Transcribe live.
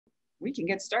We can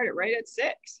get started right at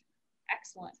 6.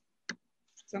 Excellent.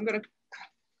 So I'm going to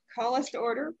call us to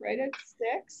order right at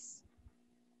 6.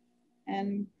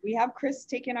 And we have Chris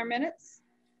taking our minutes.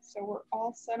 So we're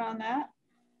all set on that.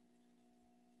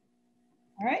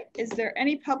 All right. Is there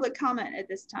any public comment at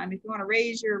this time? If you want to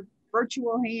raise your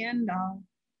virtual hand,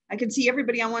 I can see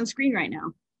everybody on one screen right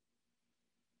now.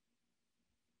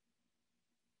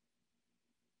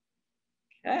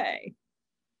 Okay.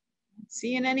 Not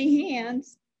seeing any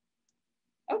hands.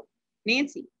 Oh,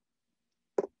 Nancy.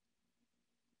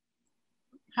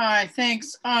 Hi,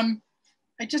 thanks. I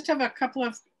just have a couple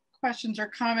of questions or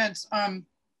comments. I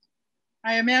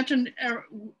imagine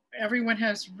everyone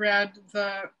has read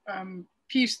the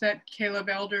piece that Caleb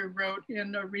Elder wrote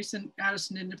in a recent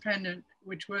Addison Independent,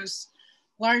 which was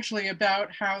largely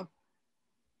about how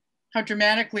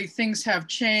dramatically things have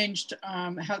changed,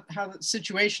 how the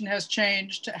situation has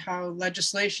changed, how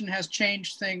legislation has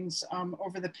changed things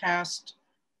over the past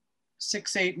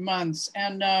 6-8 months.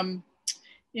 And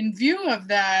in view of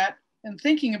that and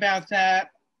thinking about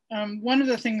that, one of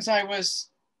the things I was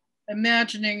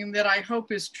imagining that I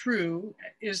hope is true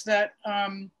is that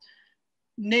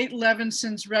Nate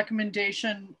Levinson's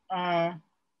recommendation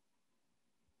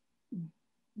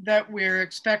that we're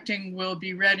expecting will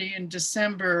be ready in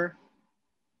December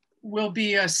will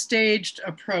be a staged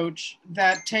approach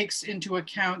that takes into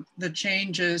account the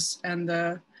changes and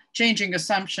the changing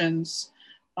assumptions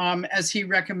as he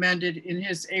recommended in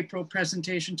his April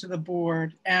presentation to the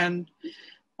board. And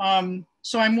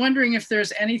so I'm wondering if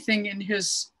there's anything in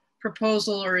his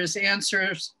proposal or his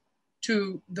answers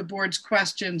to the board's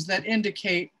questions that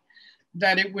indicate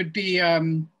that it would be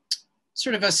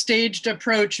sort of a staged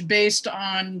approach based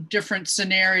on different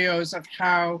scenarios of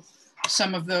how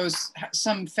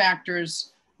some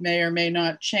factors may or may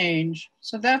not change.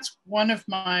 So that's one of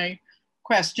my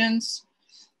questions.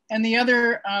 And the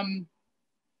other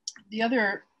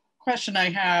question I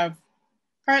have,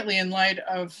 partly in light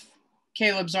of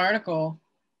Caleb's article,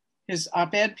 his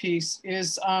op-ed piece,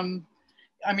 is, I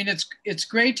mean, it's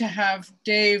great to have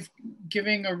Dave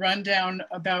giving a rundown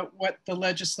about what the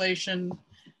legislation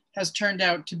has turned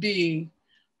out to be.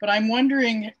 But I'm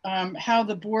wondering how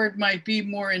the board might be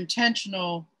more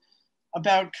intentional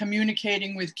about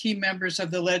communicating with key members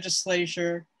of the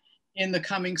legislature in the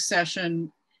coming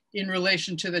session in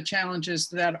relation to the challenges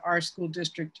that our school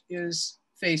district is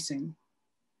facing.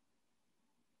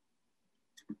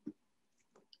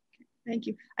 Thank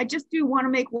you. I just do want to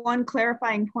make one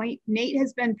clarifying point. Nate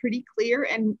has been pretty clear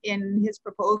in his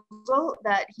proposal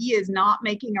that he is not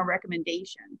making a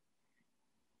recommendation.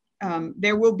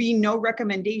 There will be no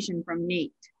recommendation from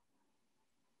Nate.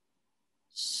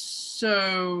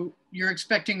 So you're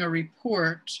expecting a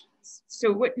report.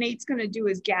 So what Nate's going to do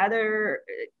is gather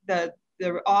the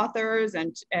authors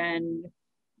and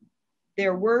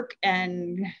their work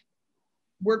and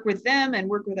work with them and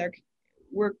work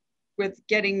with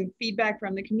getting feedback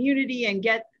from the community and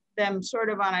get them sort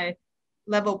of on a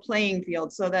level playing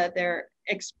field so that they're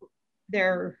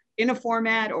in a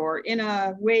format or in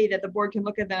a way that the board can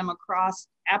look at them across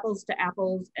apples to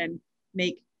apples and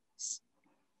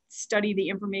study the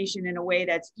information in a way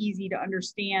that's easy to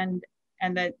understand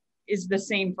and that is the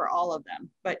same for all of them.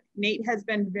 But Nate has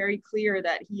been very clear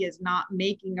that he is not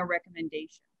making a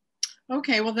recommendation.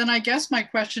 Okay, well then I guess my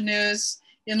question is,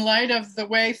 in light of the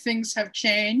way things have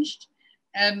changed,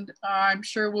 and I'm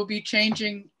sure will be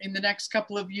changing in the next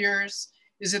couple of years,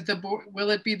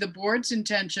 will it be the board's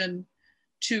intention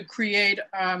to create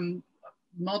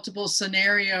multiple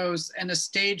scenarios and a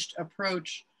staged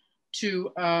approach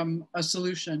to a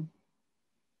solution?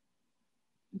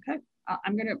 Okay,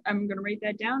 I'm gonna write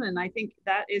that down, and I think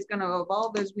that is gonna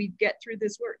evolve as we get through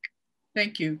this work.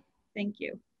 Thank you. Thank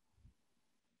you.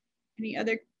 Any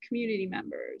other community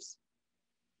members?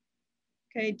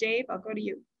 Okay, Dave, I'll go to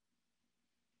you.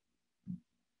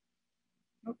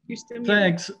 Oh, you're still muted.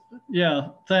 Thanks. Yeah,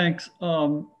 thanks.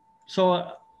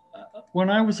 So when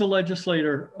I was a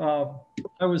legislator,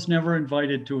 I was never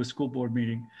invited to a school board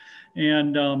meeting.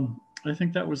 And I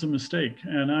think that was a mistake.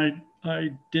 And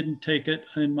I didn't take it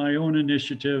in my own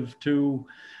initiative to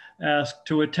ask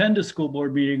to attend a school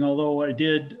board meeting, although I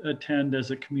did attend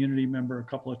as a community member a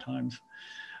couple of times.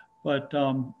 But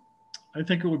I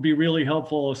think it would be really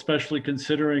helpful, especially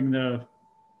considering the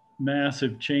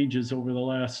massive changes over the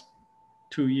last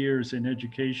 2 years in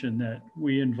education, that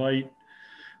we invite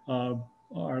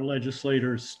our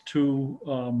legislators to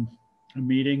a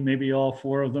meeting, maybe all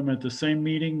 4 of them at the same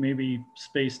meeting, maybe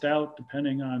spaced out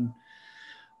depending on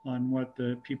what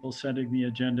the people setting the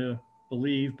agenda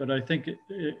believe. But I think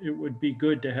it would be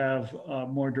good to have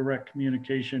more direct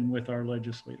communication with our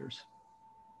legislators.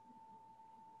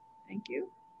 Thank you.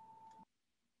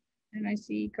 And I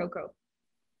see Coco.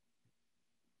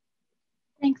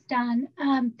 Thanks, Don.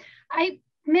 I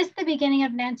missed the beginning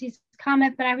of Nancy's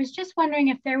comment, but I was just wondering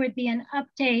if there would be an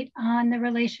update on the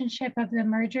relationship of the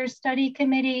merger study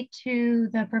committee to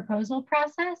the proposal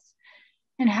process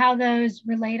and how those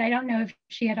relate. I don't know if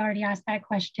she had already asked that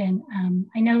question.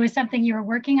 I know it was something you were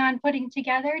working on putting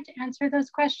together to answer those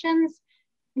questions.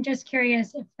 I'm just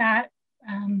curious if that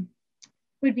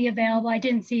would be available. I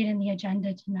didn't see it in the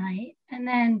agenda tonight. And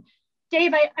then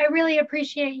Dave, I really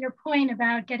appreciate your point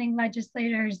about getting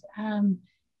legislators,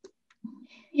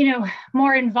 you know,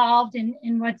 more involved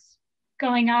in what's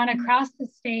going on across the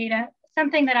state.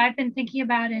 Something that I've been thinking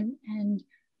about and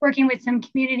working with some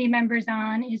community members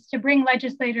on is to bring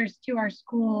legislators to our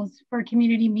schools for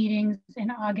community meetings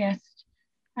in August.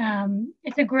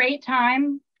 It's a great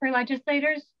time for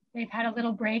legislators. They've had a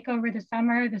little break over the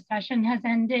summer. The session has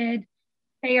ended.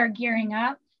 They are gearing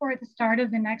up for the start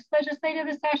of the next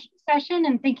legislative session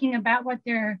and thinking about what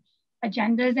their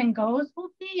agendas and goals will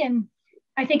be. And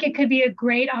I think it could be a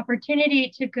great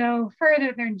opportunity to go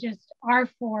further than just our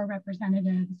 4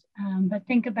 representatives, but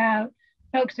think about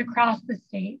folks across the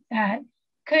state that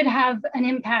could have an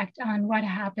impact on what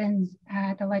happens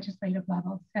at the legislative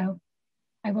level. So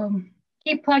I will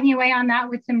keep plugging away on that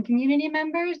with some community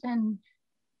members, and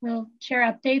we'll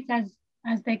share updates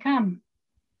as they come.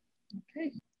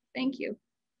 Okay, thank you.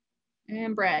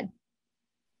 And Brad.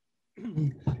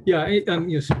 Yeah, you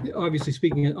know, obviously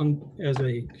speaking as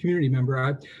a community member,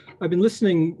 I've been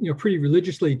listening, you know, pretty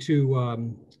religiously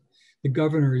to the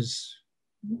governor's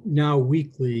now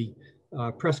weekly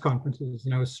press conferences,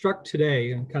 and I was struck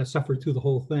today and kind of suffered through the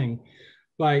whole thing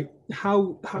by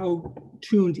how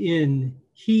tuned in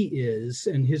he is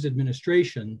and his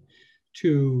administration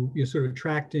to, you know, sort of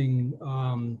attracting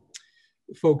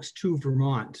folks to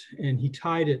Vermont. And he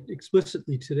tied it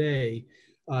explicitly today,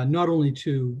 not only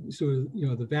to sort of, you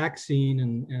know, the vaccine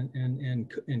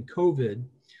and COVID,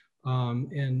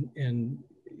 and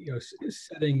you know,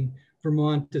 setting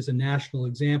Vermont as a national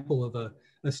example of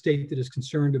a state that is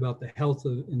concerned about the health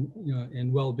of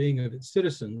and well-being of its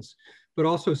citizens, but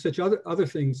also such other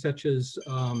things such as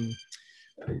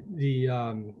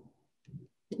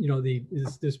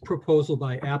this proposal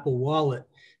by Apple Wallet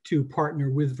to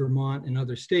partner with Vermont and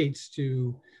other states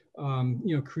to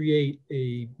create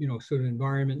a sort of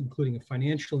environment, including a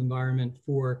financial environment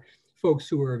for folks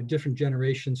who are of a different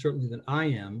generation, certainly than I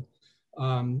am,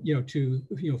 to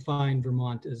find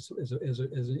Vermont as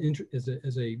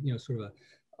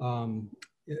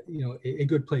a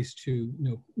good place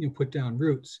to put down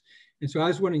roots. And so I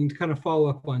was wanting to kind of follow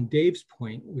up on Dave's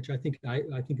point, which I think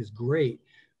is great.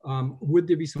 Would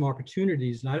there be some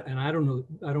opportunities, and I don't know,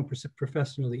 I don't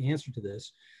profess to know the answer to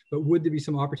this, but would there be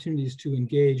some opportunities to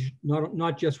engage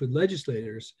not just with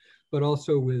legislators, but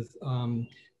also with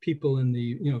people in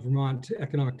the Vermont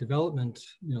Economic Development,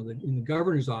 in the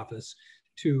governor's office,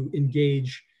 to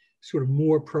engage sort of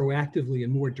more proactively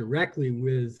and more directly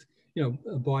with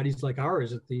bodies like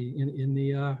ours at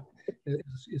the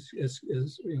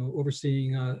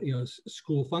overseeing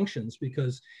school functions,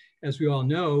 because as we all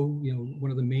know,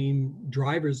 one of the main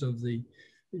drivers of the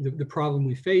problem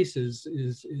we face is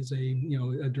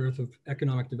a dearth of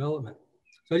economic development.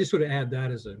 So I just sort of add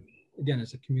that as a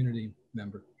community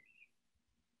member.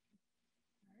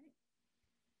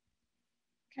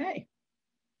 Okay.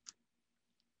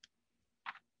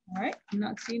 All right, I'm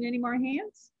not seeing any more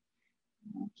hands.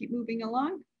 I'll keep moving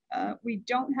along. We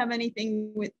don't have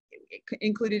anything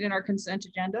included in our consent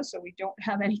agenda, so we don't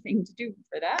have anything to do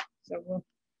for that. So we'll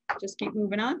just keep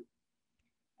moving on.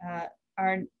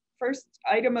 Our first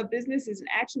item of business is an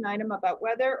action item about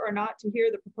whether or not to hear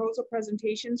the proposal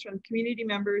presentations from community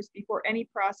members before any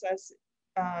process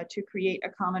to create a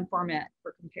common format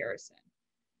for comparison.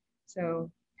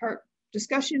 So part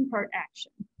discussion, part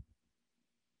action.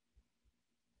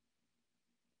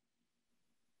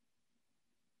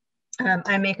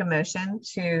 I make a motion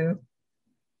to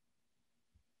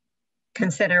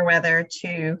consider whether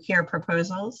to hear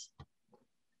proposals.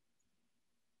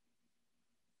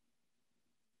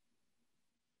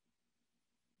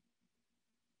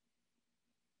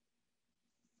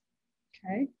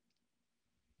 Okay.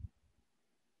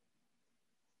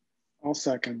 I'll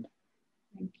second.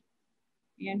 Thank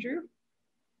you. Andrew?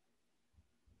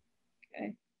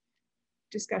 Okay.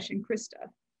 Discussion, Krista.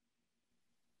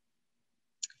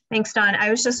 Thanks, Dawn. I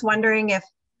was just wondering if,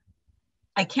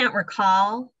 I can't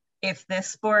recall if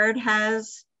this board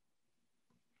has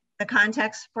the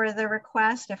context for the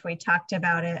request, if we talked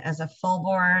about it as a full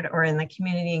board or in the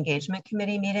Community Engagement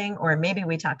Committee meeting, or maybe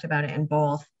we talked about it in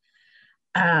both.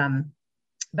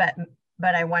 But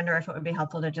but I wonder if it would be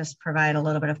helpful to just provide a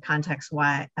little bit of context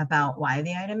about why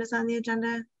the item is on the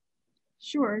agenda.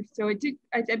 Sure. So it did,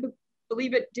 I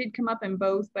believe it did come up in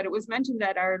both, but it was mentioned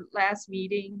at our last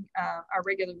meeting, our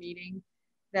regular meeting,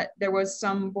 that there was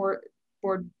some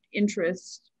board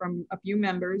interest from a few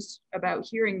members about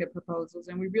hearing the proposals,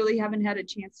 and we really haven't had a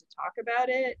chance to talk about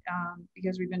it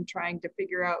because we've been trying to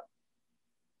figure out,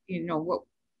 you know,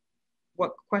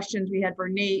 what questions we had for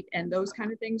Nate and those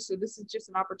kind of things. So this is just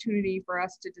an opportunity for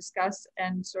us to discuss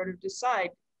and sort of decide,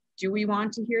 do we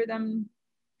want to hear them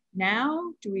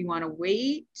now? Do we want to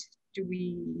wait? Do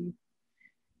we,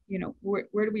 you know,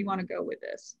 where do we want to go with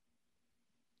this?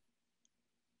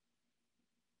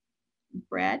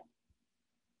 Brad?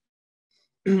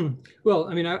 Well,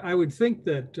 I mean, I would think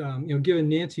that, you know, given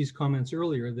Nancy's comments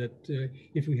earlier, that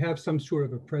if we have some sort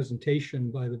of a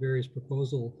presentation by the various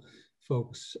proposal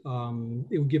folks,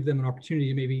 it would give them an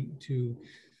opportunity maybe to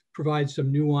provide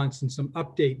some nuance and some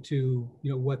update to,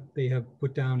 you know, what they have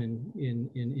put down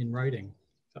in writing.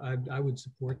 So I would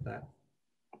support that.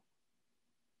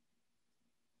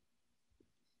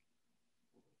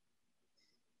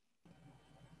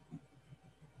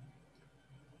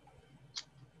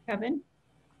 Kevin?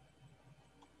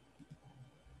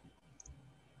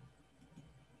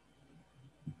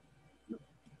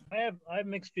 I have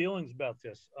mixed feelings about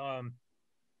this.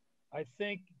 I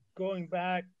think going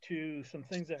back to some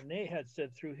things that Nate had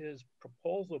said through his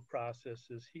proposal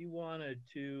processes, he wanted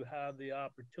to have the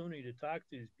opportunity to talk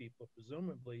to these people,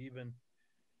 presumably even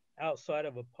outside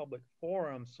of a public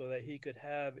forum, so that he could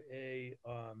have a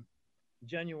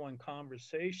genuine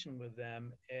conversation with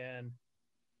them and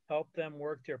help them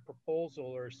work their proposal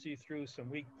or see through some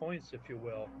weak points, if you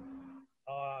will.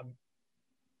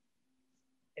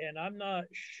 And I'm not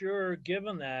sure,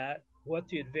 given that, what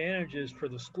the advantage is for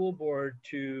the school board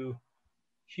to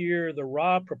hear the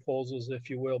raw proposals, if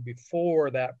you will,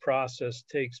 before that process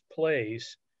takes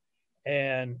place.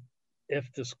 And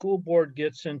if the school board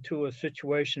gets into a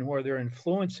situation where they're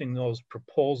influencing those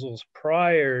proposals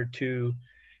prior to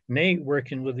Nate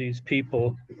working with these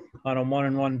people on a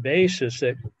one-on-one basis,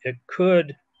 it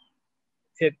could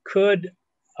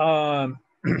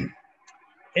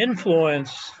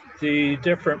influence the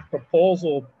different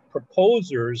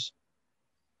proposers,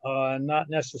 not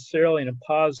necessarily in a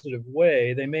positive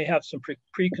way. They may have some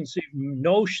preconceived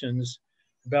notions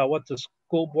about what the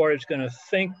school board is going to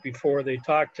think before they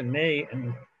talk to Nate,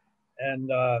 and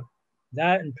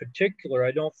that in particular,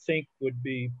 I don't think would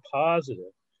be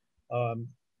positive.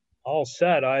 All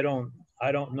said, I don't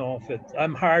know if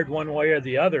I'm hard one way or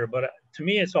the other, but to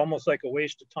me, it's almost like a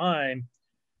waste of time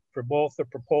for both the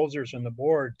proposers and the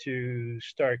board to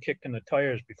start kicking the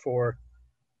tires before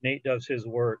Nate does his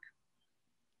work.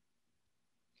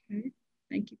 Okay,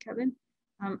 thank you, Kevin.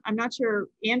 I'm not sure,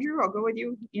 Andrew, I'll go with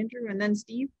you, Andrew, and then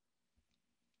Steve.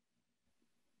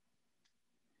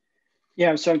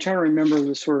 Yeah, so I'm trying to remember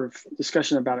the sort of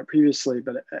discussion about it previously,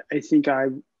 but I think I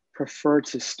prefer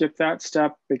to skip that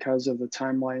step because of the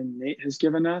timeline Nate has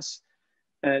given us.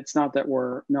 It's not that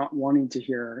we're not wanting to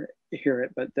hear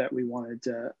it, but that we wanted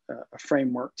a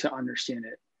framework to understand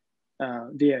it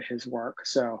via his work.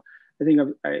 So I think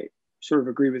I sort of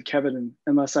agree with Kevin,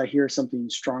 unless I hear something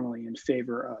strongly in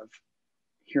favor of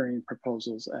hearing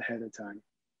proposals ahead of time.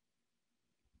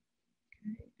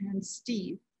 Okay. And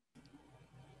Steve.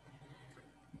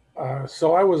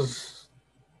 So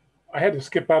I had to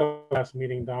skip out of the last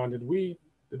meeting, Don. Did we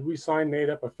sign Nate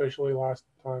up officially last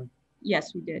time?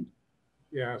 Yes, we did.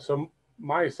 Yeah, so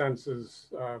my sense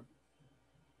is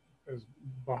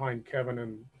behind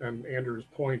Kevin and Andrew's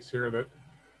points here, that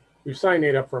we've signed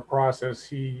Nate up for a process.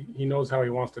 He knows how he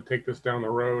wants to take this down the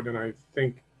road, and I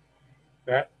think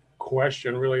that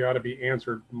question really ought to be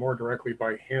answered more directly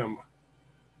by him.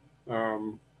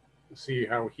 See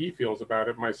how he feels about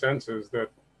it. My sense is that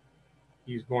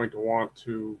he's going to want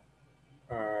to,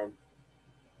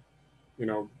 you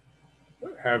know,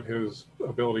 have his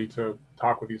ability to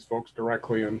talk with these folks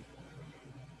directly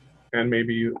and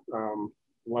maybe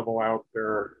level out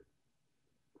their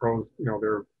pros, you know,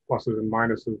 their pluses and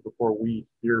minuses before we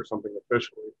hear something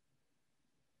officially.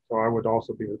 So I would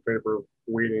also be in favor of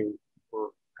waiting for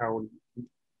how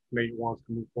Nate wants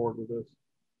to move forward with this.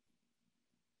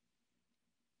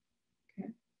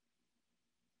 Okay.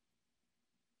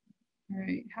 All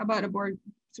right. How about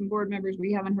some board members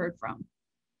we haven't heard from?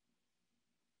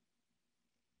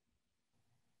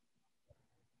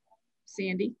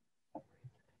 Sandy.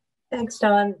 Thanks,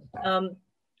 Don.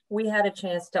 We had a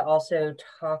chance to also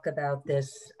talk about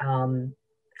this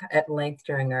at length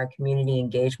during our community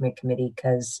engagement committee,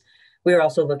 because we were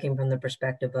also looking from the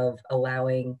perspective of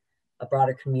allowing a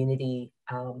broader community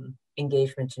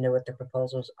engagement to know what the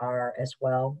proposals are as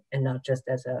well, and not just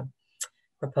as a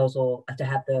proposal to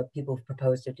have the people who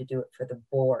proposed it to do it for the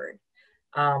board.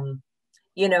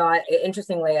 You know,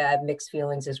 interestingly, I have mixed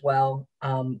feelings as well,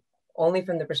 only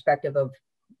from the perspective of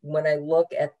when I look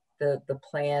at the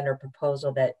plan or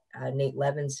proposal that Nate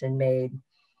Levinson made,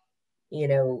 you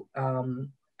know,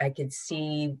 I could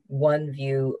see one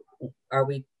view. Are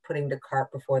we putting the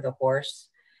cart before the horse?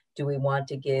 Do we want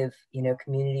to give, you know,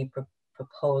 community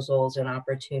proposals an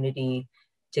opportunity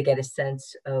to get a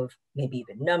sense of maybe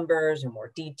even numbers or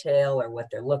more detail or what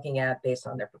they're looking at based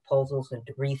on their proposals, and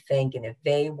to rethink? And if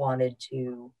they wanted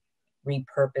to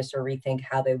repurpose or rethink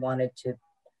how they wanted to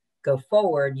go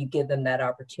forward, you give them that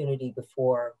opportunity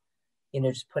before, you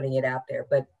know, just putting it out there.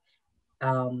 But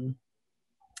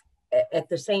at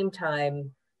the same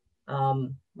time,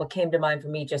 what came to mind for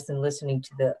me just in listening to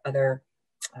the other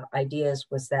ideas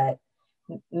was that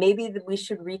maybe we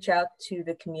should reach out to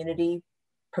the community,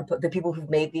 the people who've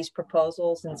made these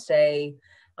proposals, and say,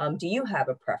 do you have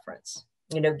a preference?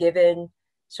 You know, given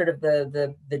sort of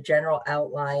the general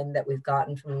outline that we've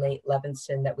gotten from Nate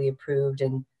Levinson that we approved,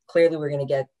 and clearly we're going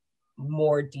to get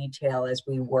more detail as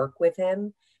we work with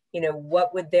him, you know,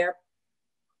 what would their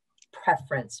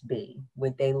preference be?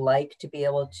 Would they like to be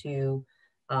able to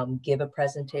give a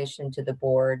presentation to the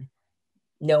board,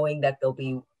 knowing that they'll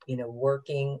be, you know,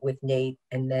 working with Nate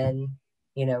and then,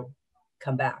 you know,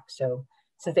 come back? So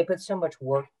since they put so much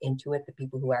work into it, the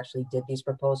people who actually did these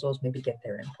proposals, maybe get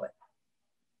their input.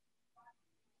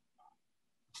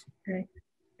 Okay,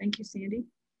 thank you, Sandy.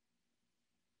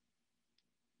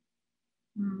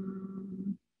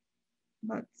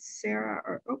 But Sarah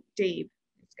or Dave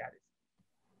has got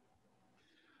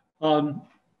it.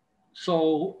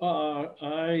 So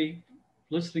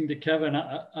listening to Kevin,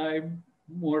 I'm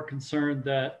more concerned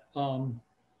that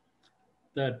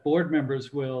that board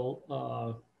members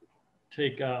will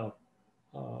take a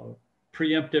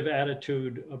preemptive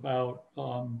attitude about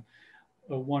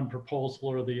one proposal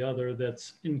or the other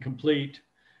that's incomplete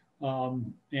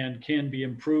and can be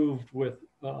improved with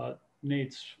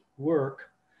Nate's work.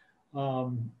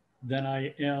 Then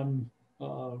I am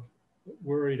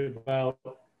worried about,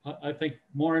 I think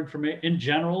more information, in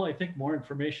general, I think more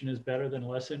information is better than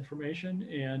less information.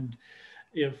 And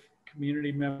if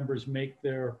community members make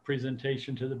their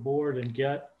presentation to the board and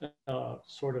get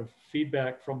sort of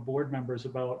feedback from board members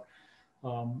about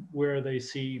where they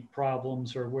see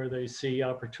problems or where they see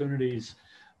opportunities,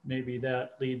 maybe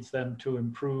that leads them to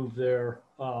improve their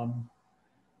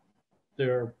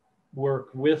work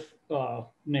with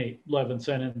Nate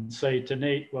Levinson and say to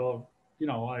Nate, well, you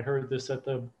know, I heard this at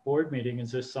the board meeting.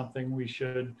 Is this something we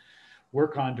should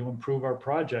work on to improve our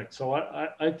project? So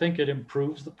I think it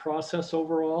improves the process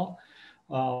overall.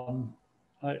 I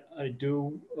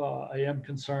am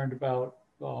concerned about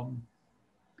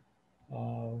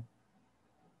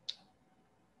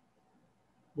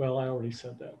well, I already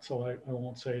said that, so I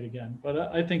won't say it again, but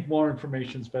I think more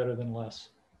information is better than less.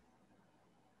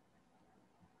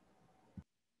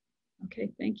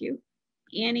 Okay, thank you.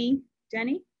 Annie,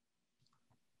 Denny?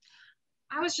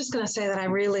 I was just going to say that I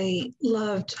really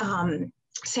loved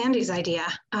Sandy's idea.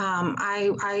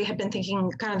 I had been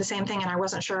thinking kind of the same thing, and I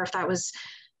wasn't sure if that was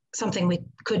something we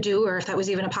could do or if that was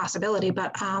even a possibility,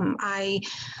 but I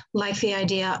like the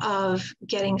idea of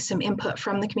getting some input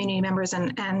from the community members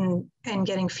and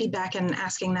getting feedback and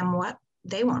asking them what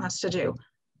they want us to do.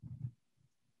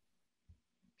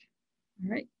 All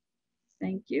right,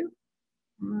 thank you.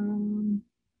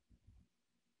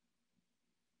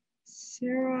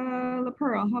 Sarah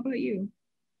LaPearl, how about you?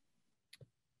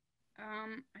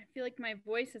 I feel like my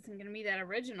voice isn't going to be that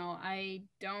original. I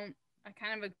kind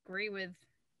of agree with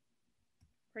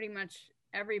pretty much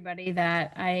everybody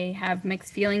that I have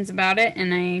mixed feelings about it,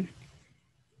 and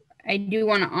I do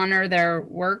want to honor their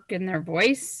work and their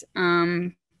voice,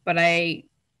 but I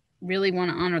really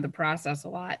want to honor the process a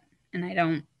lot, and I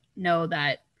don't know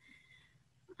that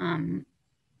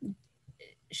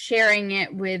sharing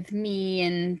it with me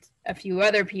and a few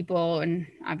other people, and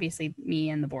obviously me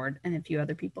and the board and a few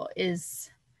other people, is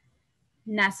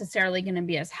necessarily going to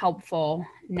be as helpful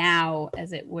now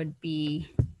as it would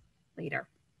be later.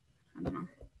 I don't know.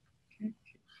 Okay.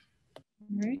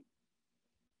 All right.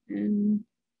 And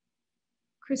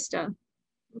Krista,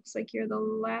 looks like you're the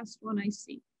last one I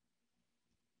see.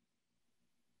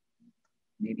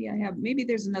 Maybe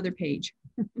there's another page.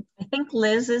 I think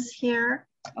Liz is here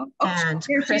and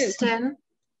Kristen.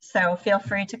 So feel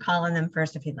free to call on them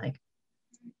first if you'd like.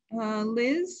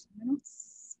 Liz,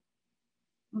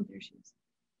 oh, there she is.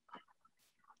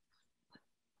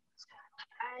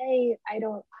 I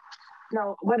don't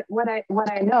No, what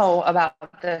I know about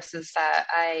this is that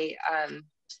I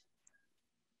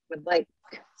would like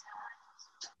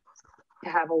to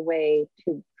have a way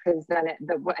to present it.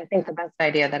 I think the best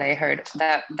idea that I heard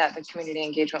that the community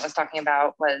engagement was talking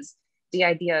about was the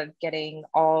idea of getting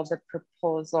all the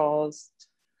proposals,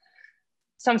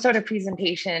 some sort of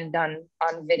presentation done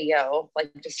on video,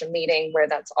 like just a meeting where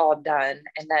that's all done,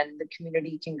 and then the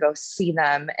community can go see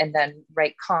them and then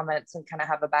write comments and kind of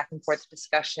have a back and forth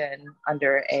discussion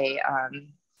under a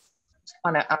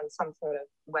on some sort of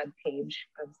web page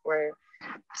where.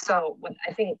 So what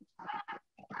I think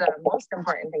the most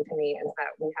important thing to me is that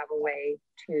we have a way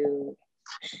to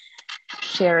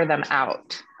share them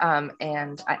out, and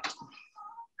that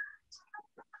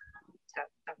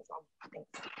was all.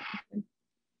 Thanks.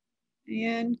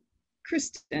 And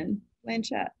Kristen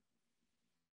Blanchett.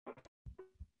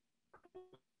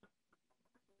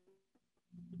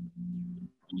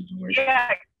 Yeah,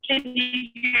 can you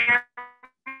hear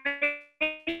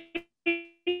me?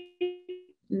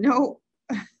 No.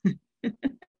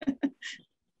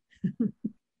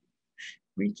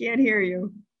 We can't hear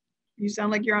you. You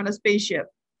sound like you're on a spaceship.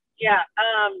 Yeah.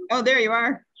 Oh, there you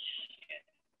are.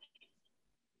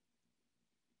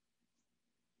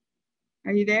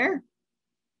 Are you there?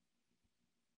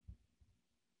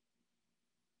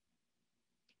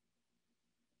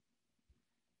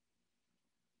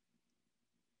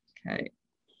 Okay.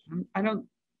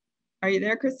 Are you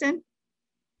there, Kristen?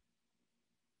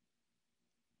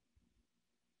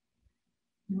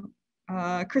 No.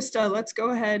 Krista, let's go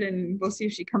ahead and we'll see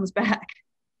if she comes back.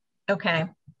 Okay,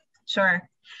 sure.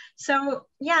 So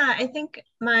yeah, I think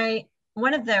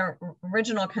one of the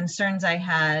original concerns I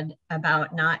had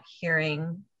about not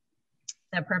hearing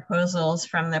the proposals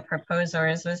from the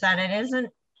proposers was that it isn't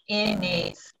in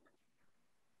Nate's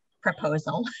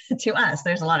proposal to us.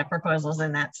 There's a lot of proposals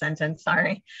in that sentence,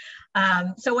 sorry.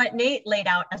 So what Nate laid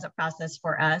out as a process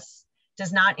for us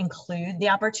does not include the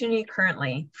opportunity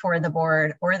currently for the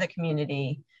board or the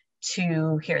community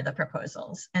to hear the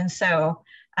proposals. And so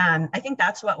I think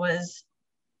that's what was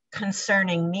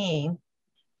concerning me.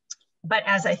 But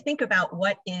as I think about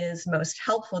what is most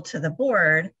helpful to the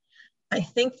board, I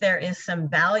think there is some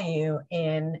value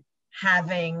in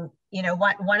having,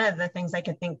 one of the things I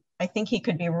think he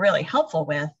could be really helpful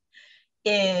with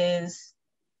is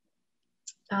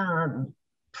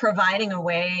providing a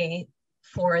way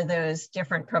for those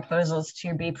different proposals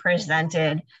to be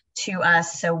presented to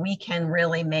us so we can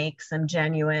really make some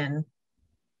genuine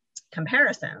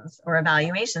comparisons or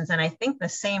evaluations. And I think the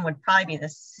same would probably be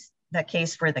the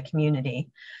case for the community.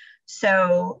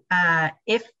 So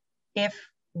if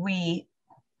we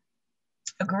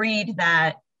agreed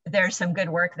that there's some good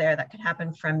work there that could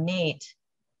happen from Nate,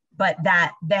 but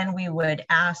that then we would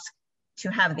ask to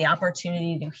have the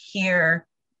opportunity to hear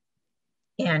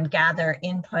and gather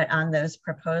input on those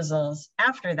proposals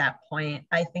after that point,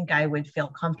 I think I would feel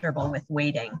comfortable with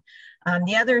waiting.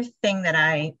 The other thing that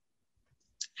I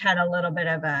had a little bit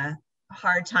of a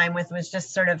hard time with was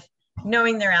just sort of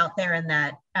knowing they're out there and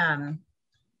that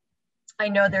I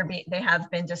know they have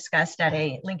been discussed at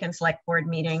a Lincoln Select Board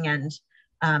meeting, and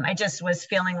I just was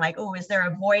feeling like, oh, is there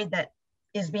a void that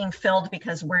is being filled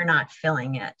because we're not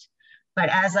filling it? But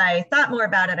as I thought more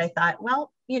about it, I thought,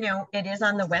 well, it is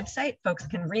on the website. Folks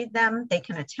can read them. They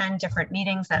can attend different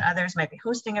meetings that others might be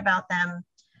hosting about them.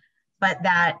 But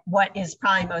that what is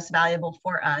probably most valuable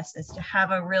for us is to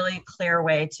have a really clear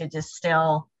way to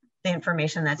distill the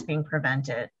information that's being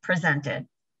presented.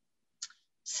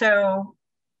 So,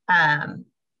 so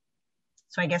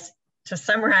I guess to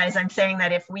summarize, I'm saying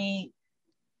that if we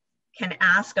can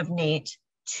ask of Nate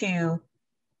to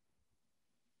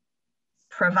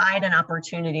provide an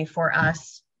opportunity for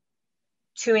us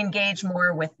to engage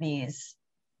more with these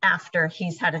after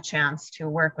he's had a chance to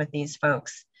work with these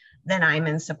folks, then I'm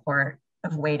in support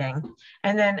of waiting.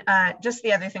 And then just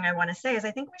the other thing I want to say is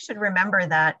I think we should remember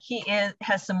that he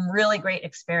has some really great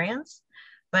experience,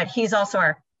 but he's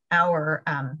also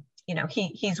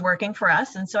he's working for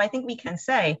us. And so I think we can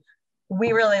say,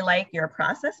 we really like your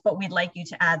process, but we'd like you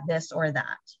to add this or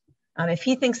that. If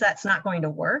he thinks that's not going to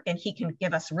work and he can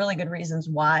give us really good reasons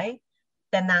why,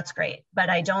 then that's great. But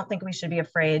I don't think we should be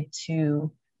afraid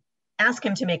to ask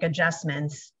him to make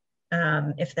adjustments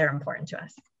if they're important to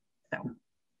us. So.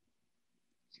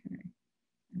 Okay.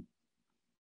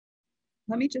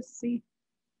 Let me just see.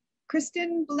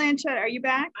 Kristen Blanchett, are you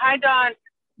back? Hi, Dawn.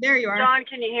 There you are. Dawn,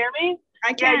 can you hear me?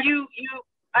 I can. Yeah,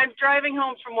 I'm driving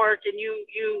home from work, and you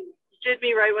did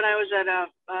me right when I was at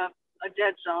a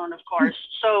dead zone, of course.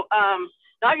 So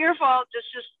not your fault, just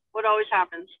what always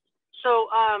happens. So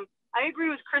I agree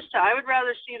with Krista. I would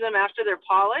rather see them after they're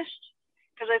polished,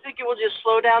 because I think it will just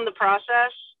slow down the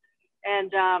process.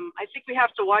 And I think we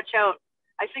have to watch out.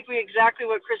 I think we exactly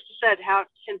what Krista said,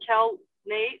 can tell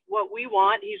Nate what we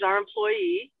want. He's our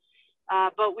employee,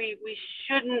 but we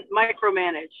shouldn't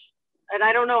micromanage. And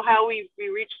I don't know how we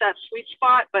reach that sweet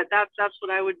spot, but that's what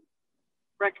I would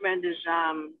recommend is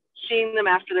seeing them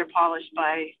after they're polished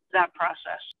by that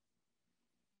process.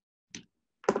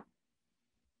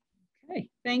 Okay,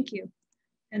 thank you.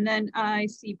 And then I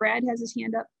see Brad has his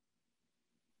hand up.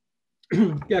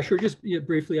 Yeah, sure. Just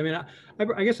briefly. I mean,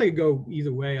 I guess I could go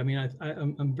either way. I mean,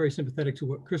 I'm very sympathetic to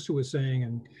what Krista was saying,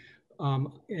 and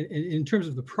in terms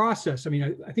of the process, I mean,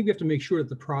 I think we have to make sure that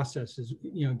the process is,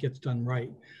 gets done right.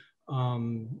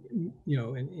 And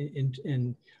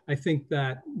I think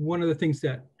that one of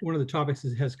the topics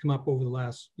that has come up over the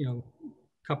last,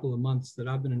 couple of months that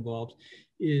I've been involved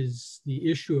is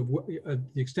the issue of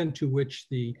the extent to which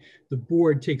the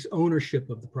board takes ownership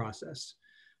of the process.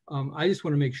 I just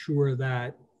want to make sure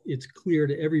that it's clear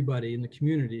to everybody in the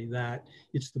community that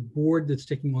it's the board that's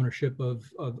taking ownership of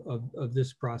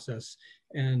this process,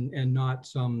 and not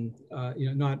some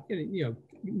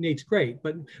Nate's great,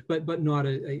 but not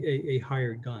a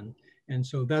hired gun. And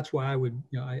so that's why I would,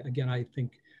 I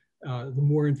think the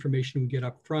more information we get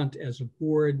up front as a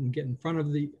board and get in front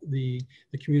of the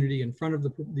community, in front of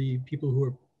the people who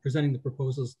are presenting the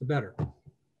proposals, the better.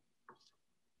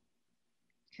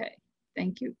 Okay,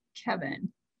 thank you,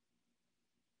 Kevin.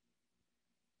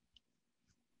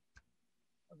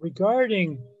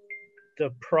 Regarding the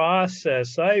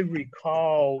process, I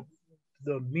recall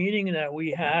the meeting that we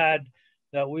had,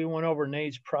 that we went over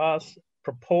Nate's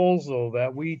proposal,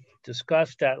 that we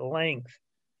discussed at length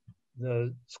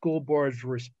the school board's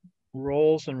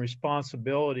roles and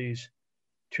responsibilities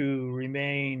to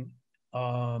remain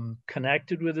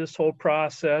connected with this whole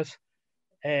process.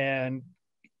 And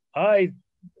I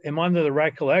am under the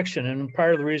recollection, and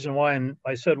part of the reason why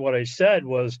I said what I said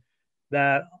was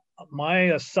that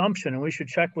my assumption, and we should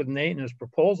check with Nate and his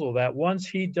proposal, that once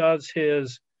he does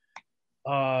his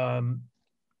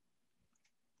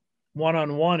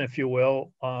one-on-one, if you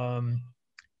will,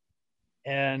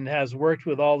 and has worked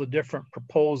with all the different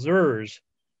proposers,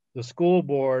 the school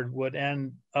board would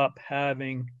end up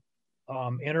having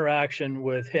interaction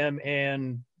with him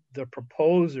and the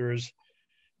proposers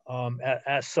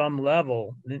at some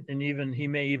level, and even he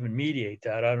may even mediate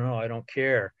that. I don't know, I don't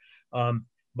care.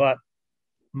 But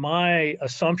my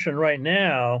assumption right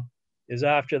now is,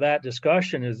 after that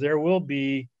discussion, is there will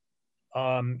be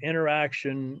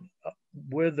interaction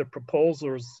with the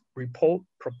proposers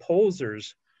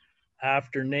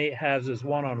after Nate has his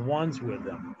one-on-ones with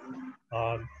them.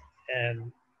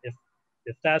 And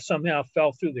if that somehow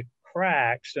fell through the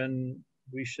cracks, then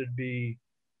we should be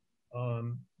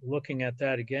looking at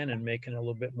that again and making it a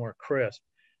little bit more crisp.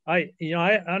 I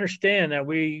understand that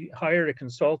we hired a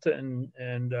consultant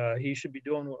and he should be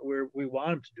doing what we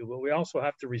want him to do, but we also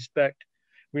have to respect,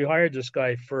 we hired this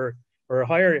guy when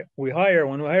we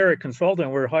hire a consultant,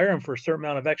 we're hiring for a certain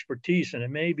amount of expertise, and it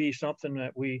may be something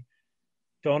that we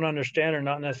don't understand or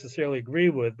not necessarily agree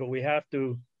with, but we have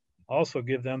to also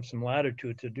give them some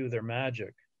latitude to do their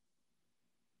magic.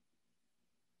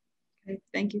 Okay,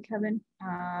 thank you, Kevin.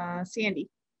 Sandy.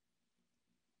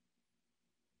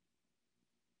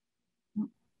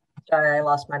 Sorry, I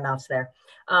lost my mouse there.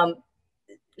 I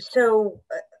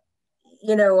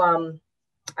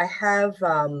have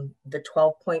the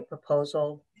 12-point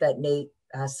proposal that Nate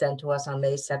sent to us on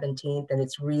May 17th, and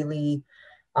it's really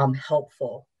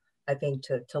helpful, I think,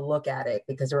 to look at it,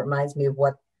 because it reminds me of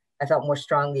what I felt more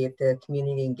strongly at the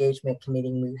community engagement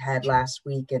committee we had last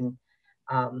week. And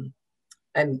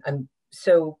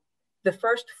so the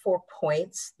first 4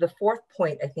 points, the fourth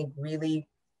point, I think, really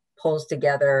pulls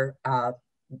together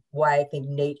why I think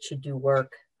Nate should do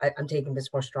work. I'm taking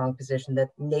this more strong position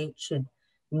that Nate should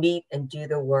meet and do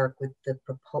the work with the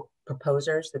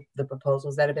proposers, the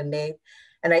proposals that have been made.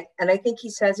 And I think he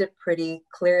says it pretty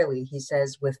clearly. He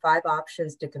says, with 5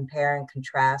 options to compare and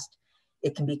contrast,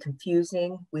 it can be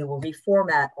confusing. We will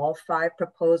reformat all 5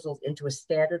 proposals into a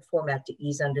standard format to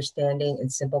ease understanding and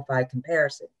simplify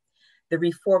comparison. The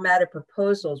reformatted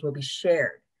proposals will be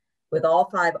shared with all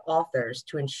 5 authors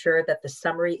to ensure that the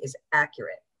summary is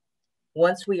accurate.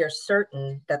 Once we are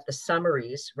certain that the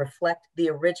summaries reflect the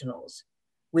originals,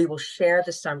 we will share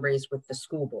the summaries with the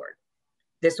school board.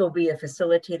 This will be a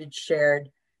facilitated shared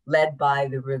led by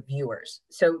the reviewers.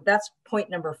 So that's point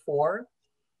number 4.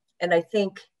 And I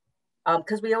think,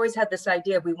 because we always had this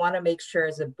idea, we want to make sure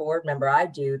as a board member, I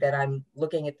do, that I'm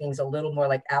looking at things a little more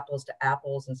like apples to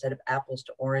apples instead of apples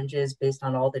to oranges based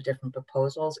on all the different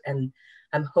proposals. And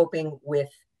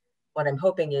what I'm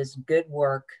hoping is good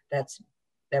work that's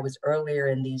that was earlier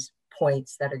in these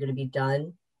points that are going to be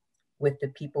done with the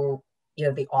people, you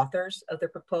know, the authors of the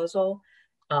proposal.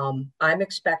 I'm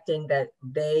expecting that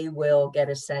they will get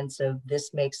a sense of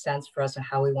this makes sense for us and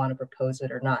how we want to propose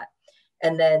it or not.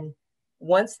 And then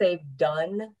once they've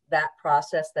done that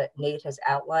process that Nate has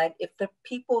outlined, if the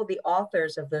people, the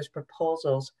authors of those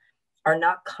proposals are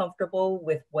not comfortable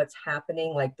with what's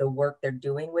happening, like the work they're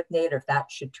doing with Nate, or if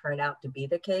that should turn out to be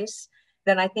the case,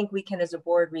 then I think we can as a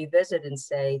board revisit and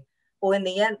say, well, in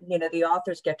the end, you know, the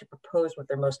authors get to propose what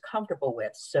they're most comfortable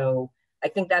with. So I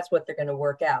think that's what they're going to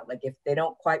work out. Like if they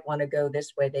don't quite want to go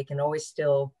this way, they can always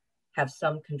still have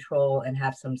some control and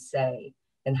have some say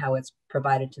in how it's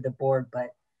provided to the board.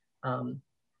 But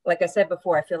like I said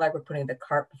before, I feel like we're putting the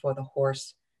cart before the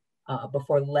horse,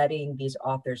 before letting these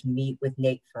authors meet with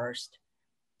Nate first,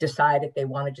 decide if they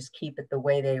want to just keep it the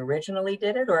way they originally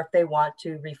did it, or if they want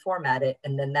to reformat it.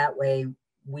 And then that way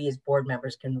we as board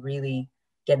members can really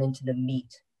get into the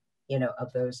meat, you know,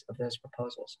 of those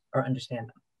proposals or understand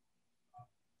them.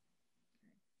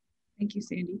 Thank you,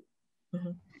 Sandy.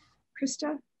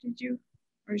 Krista, did you,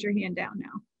 or is your hand down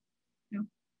now? No?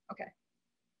 Okay.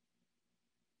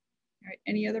 All right,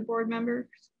 any other board members?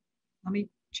 Let me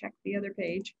check the other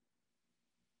page.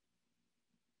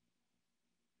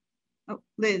 Oh,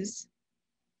 Liz.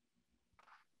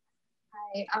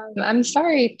 Hi, I'm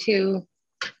sorry to,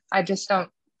 I just don't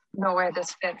know where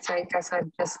this fits. I guess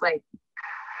I'd just like,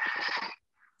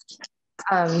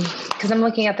 because I'm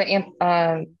looking at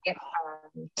the,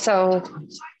 so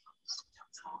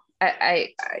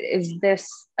is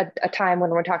this a time when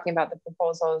we're talking about the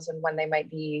proposals and when they might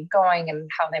be going and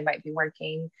how they might be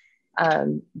working?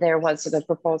 There was the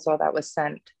proposal that was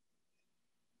sent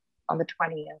on the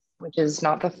 20th, which is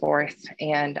not the 4th.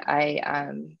 And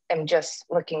I am just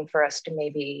looking for us to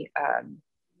maybe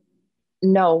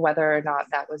know whether or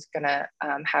not that was gonna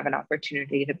have an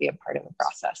opportunity to be a part of the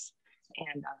process.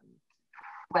 And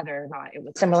whether or not it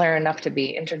was similar enough to be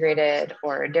integrated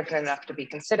or different enough to be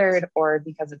considered, or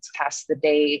because it's past the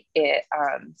date, it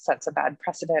sets a bad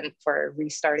precedent for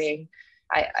restarting.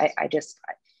 I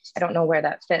don't know where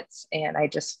that fits. And I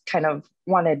just kind of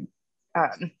wanted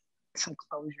some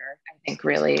closure, I think,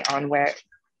 really on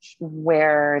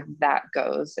where that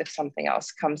goes if something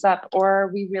else comes up, or are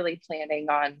we really planning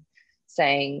on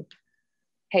saying,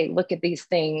 hey, look at these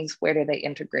things, where do they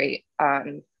integrate?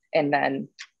 And then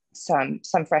some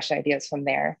fresh ideas from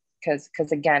there,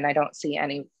 because again, I don't see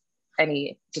any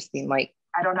just being like,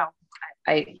 I don't know.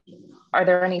 Are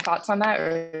there any thoughts on that,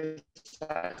 or is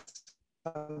that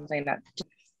something that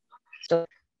still?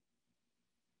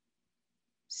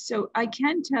 So I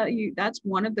can tell you that's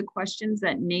one of the questions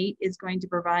that Nate is going to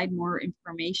provide more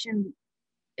information.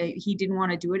 He didn't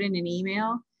want to do it in an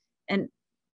email, and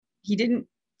he didn't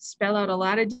spell out a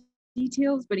lot of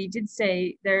details, but he did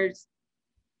say there's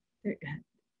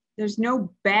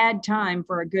no bad time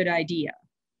for a good idea,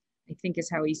 I think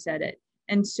is how he said it.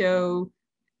 And so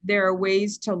there are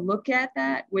ways to look at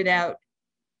that without,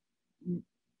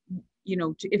 you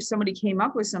know, if somebody came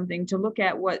up with something, to look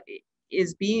at what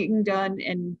is being done.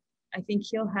 And I think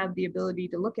he'll have the ability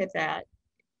to look at that,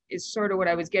 is sort of what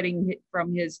I was getting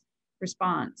from his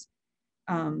response.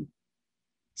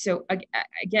 So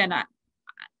again,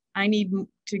 I need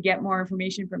to get more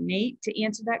information from Nate to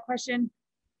answer that question.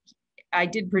 I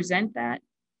did present that,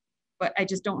 but I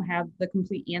just don't have the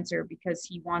complete answer because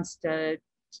he wants to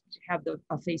have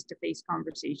a face-to-face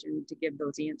conversation to give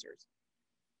those answers.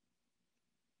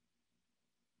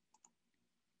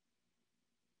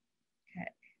 Okay.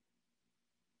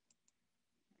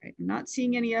 All right, I'm not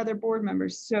seeing any other board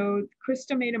members. So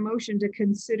Krista made a motion to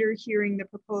consider hearing the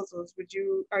proposals.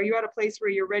 Are you at a place where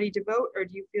you're ready to vote, or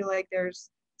do you feel like there's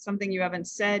something you haven't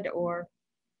said or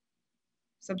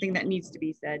something that needs to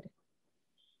be said?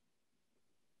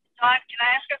 Todd, can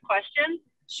I ask a question?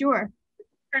 Sure.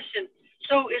 Kristen,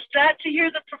 so is that to hear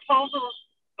the proposals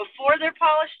before they're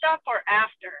polished up or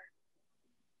after?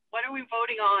 What are we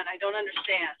voting on? I don't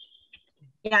understand.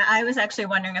 Yeah, I was actually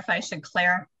wondering if I should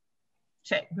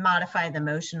modify the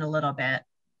motion a little bit.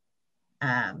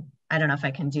 I don't know if I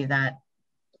can do that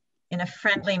in a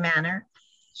friendly manner.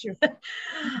 Sure.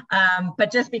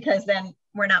 But just because then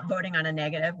we're not voting on a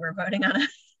negative, we're voting on a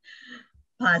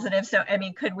positive. So, I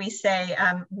mean, could we say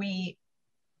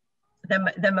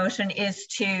the motion is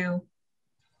to you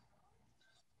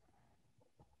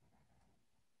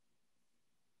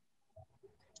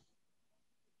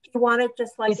want it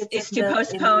just like it's to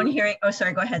postpone hearing. Oh,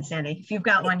 sorry, go ahead, Sandy. If you've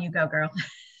got one, you go, girl.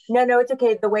 No, it's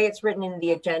okay. The way it's written in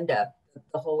the agenda,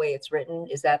 the whole way it's written,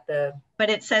 is that the? But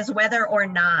it says whether or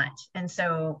not, and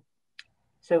so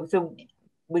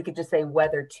we could just say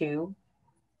whether to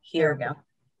hear. There we go.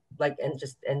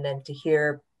 and then to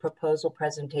hear proposal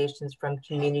presentations from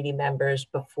community members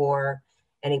before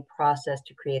any process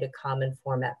to create a common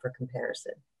format for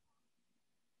comparison.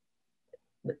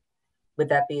 Would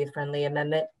that be a friendly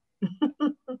amendment?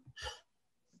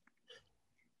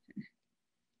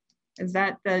 Is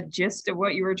that the gist of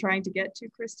what you were trying to get to,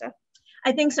 Krista?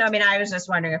 I think so. I mean, I was just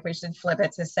wondering if we should flip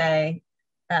it to say,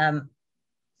 so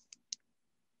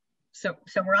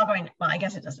we're all going, well, I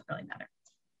guess it doesn't really matter.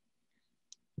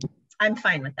 I'm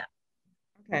fine with that.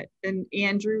 Okay, and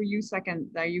Andrew, you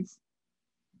second, are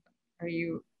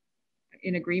you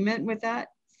in agreement with that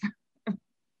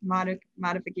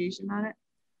modification on it?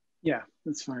 Yeah,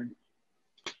 that's fine.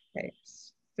 Okay,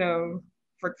 so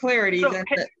for clarity, So,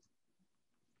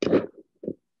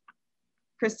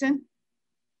 Kristen?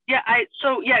 Yeah,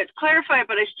 clarify,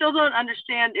 but I still don't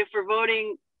understand if we're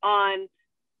voting on,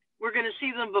 we're going to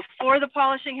see them before the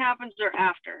polishing happens or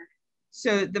after.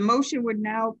 So the motion would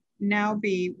now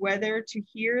be whether to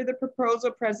hear the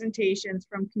proposal presentations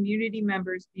from community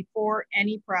members before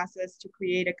any process to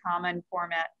create a common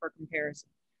format for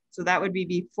comparison. So that would be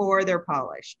before they're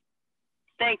polished.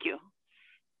 Thank you.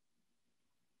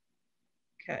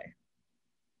 Okay.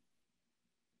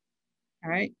 All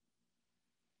right.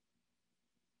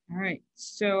 All right,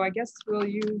 so I guess we'll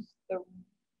use the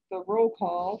roll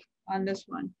call on this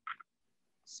one.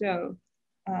 So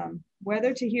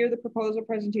whether to hear the proposal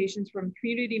presentations from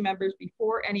community members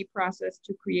before any process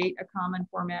to create a common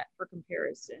format for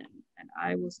comparison. And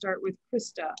I will start with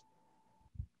Krista.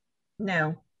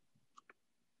 No.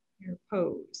 You're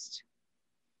opposed.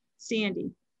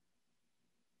 Sandy.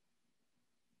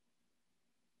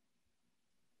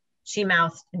 She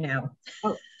mouthed no.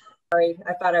 Oh. Sorry,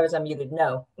 I thought I was unmuted.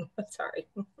 No, sorry.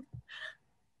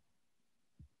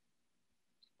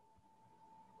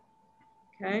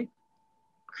 Okay.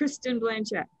 Kristen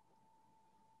Blanchett.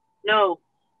 No.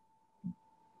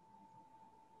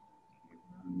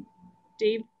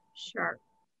 Dave Sharp.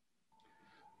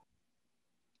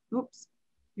 Oops,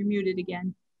 you're muted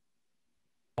again.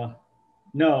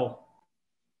 No.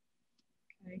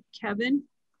 Okay, Kevin.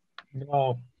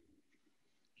 No.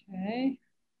 Okay.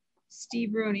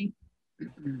 Steve Rooney.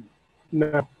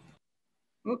 No.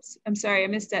 Oops, I'm sorry, I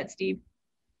missed that, Steve.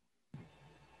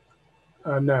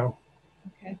 No.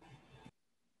 Okay.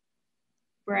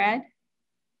 Brad?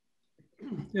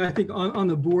 Yeah, I think on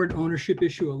the board ownership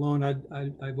issue alone, I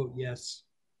vote yes.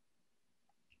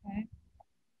 Okay.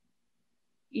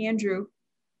 Andrew?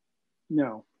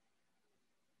 No.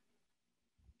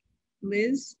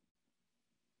 Liz?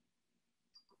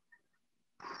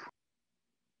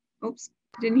 Oops,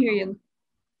 didn't hear you.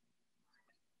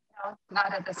 No,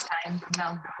 not at this time,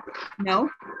 no. No?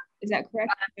 Is that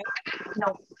correct? No.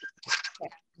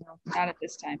 Okay. No, not at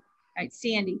this time. All right,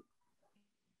 Sandy.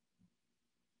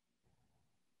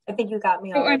 I think you got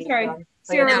me Oh, already. I'm sorry. John.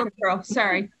 Sarah No. LaPearl,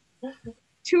 sorry.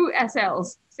 2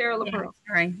 SLs. Sarah LaPearl. Yeah,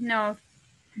 sorry, no.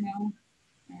 No.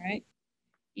 All right.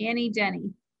 Annie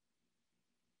Denny.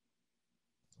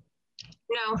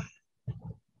 No.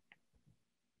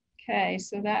 Okay,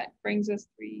 so that brings us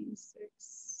 3,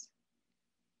 6,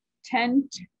 10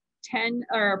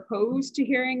 are opposed to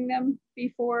hearing them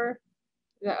before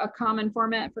a common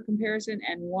format for comparison,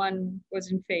 and 1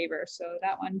 was in favor. So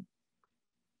that one,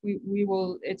 we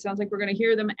will, it sounds like we're going to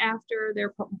hear them after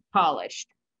they're polished.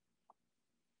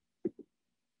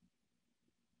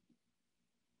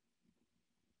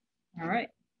 All right.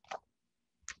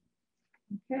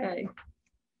 Okay.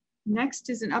 Next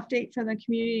is an update from the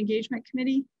Community Engagement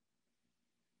Committee.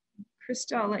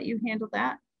 Krista, I'll let you handle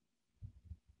that.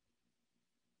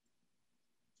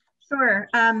 Sure.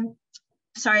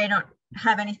 Sorry, I don't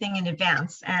have anything in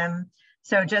advance.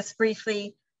 So just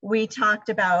briefly, we talked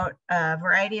about a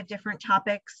variety of different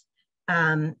topics.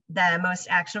 The most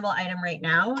actionable item right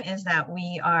now is that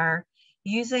we are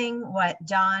using what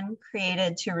Don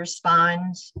created to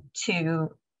respond to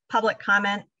public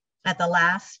comment at the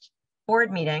last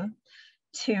board meeting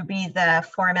to be the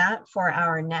format for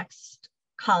our next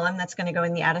column that's going to go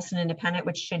in the Addison Independent,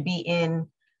 which should be in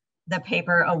the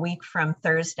paper a week from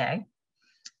Thursday.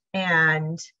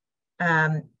 And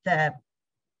the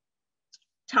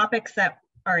topics that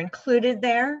are included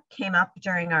there came up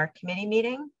during our committee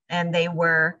meeting, and they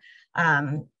were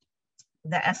the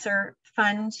ESSER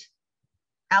fund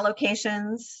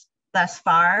allocations thus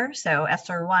far. So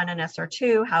ESSER 1 and ESSER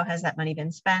 2, how has that money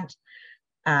been spent?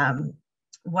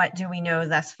 What do we know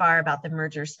thus far about the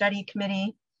Merger Study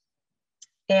Committee?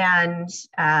 And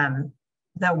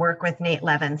the work with Nate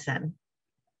Levinson.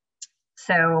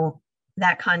 So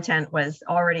that content was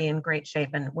already in great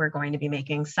shape, and we're going to be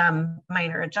making some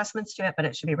minor adjustments to it, but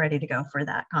it should be ready to go for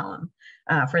that column,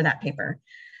 for that paper.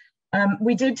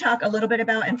 We did talk a little bit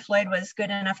about, and Floyd was good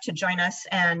enough to join us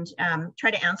and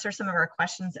try to answer some of our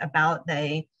questions about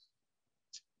the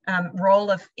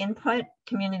role of input,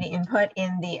 community input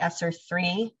in the ESSER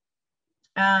 3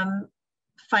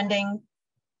 funding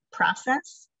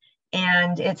process.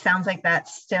 And it sounds like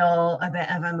that's still a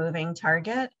bit of a moving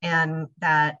target, and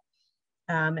that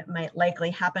it might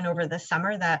likely happen over the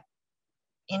summer that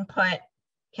input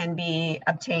can be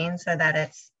obtained so that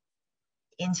it's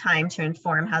in time to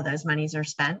inform how those monies are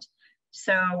spent.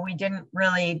 So we didn't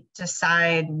really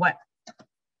decide what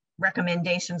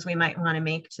recommendations we might want to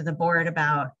make to the board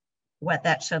about what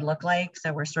that should look like.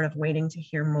 So we're sort of waiting to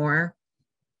hear more.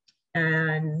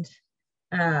 And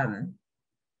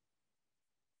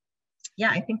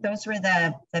yeah, I think those were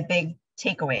the big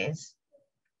takeaways.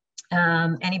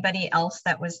 Anybody else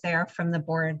that was there from the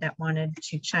board that wanted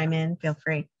to chime in, feel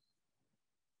free.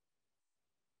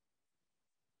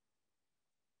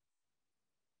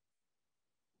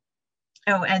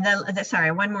 Oh, and then,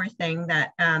 sorry, one more thing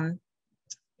that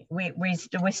we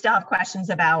still have questions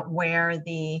about where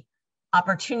the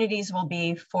opportunities will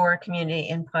be for community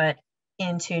input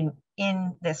in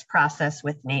this process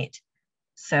with NATE.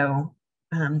 So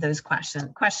those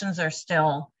questions are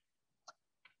still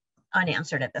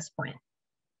unanswered at this point.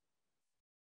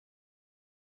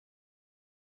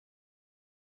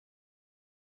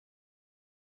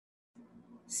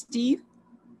 Steve?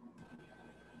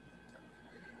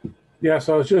 Yeah,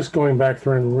 so I was just going back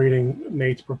through and reading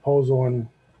Nate's proposal, and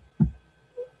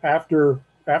after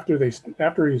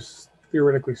he's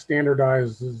theoretically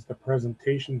standardizes the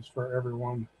presentations for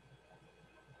everyone,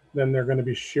 then they're going to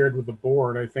be shared with the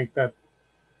board. I think that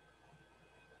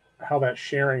how that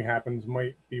sharing happens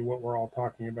might be what we're all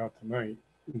talking about tonight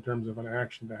in terms of an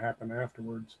action to happen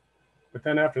afterwards. But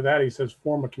then after that, he says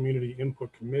form a community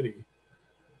input committee.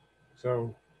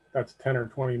 So that's 10 or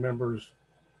 20 members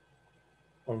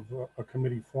of a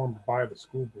committee formed by the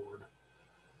school board.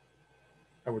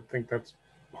 I would think that's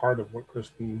part of what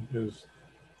Kristen is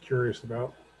curious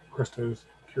about. Krista is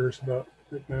curious about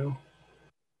it now.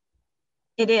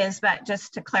 It is, but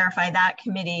just to clarify, that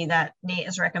committee that Nate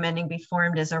is recommending be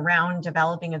formed is around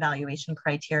developing evaluation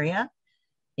criteria.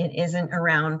 It isn't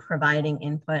around providing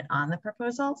input on the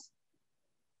proposals.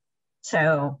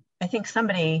 So I think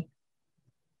somebody,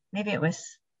 maybe it was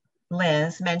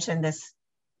Liz, mentioned this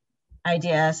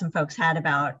idea some folks had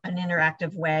about an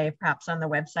interactive way, perhaps on the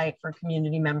website, for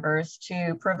community members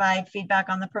to provide feedback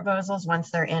on the proposals once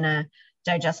they're in a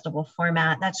digestible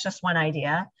format. That's just one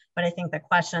idea, but I think the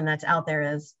question that's out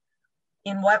there is,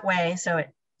 in what way, so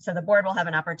the board will have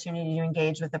an opportunity to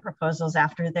engage with the proposals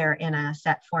after they're in a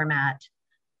set format,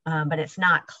 but it's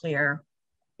not clear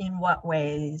in what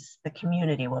ways the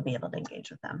community will be able to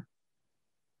engage with them.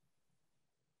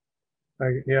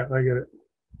 Yeah, I get it.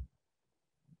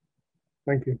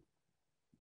 Thank you.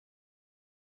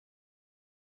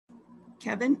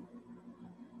 Kevin?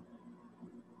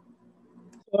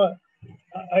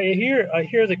 I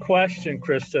hear the question,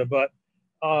 Krista, but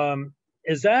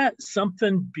is that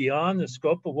something beyond the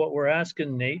scope of what we're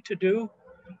asking Nate to do?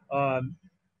 I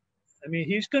mean,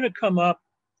 he's going to come up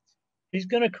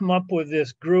with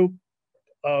this group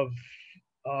of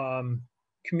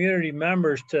community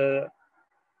members to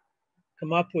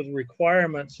come up with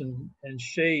requirements and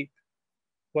shape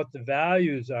what the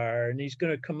values are, and he's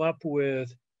going to come up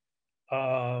with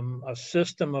a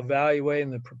system evaluating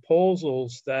the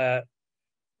proposals that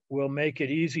will make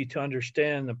it easy to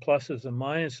understand the pluses and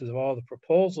minuses of all the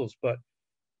proposals. But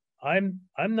I'm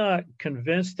not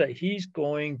convinced that he's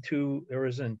going to, or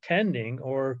is intending,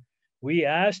 or we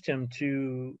asked him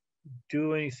to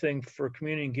do anything for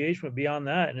community engagement beyond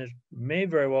that, and it may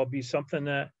very well be something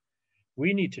that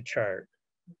we need to chart.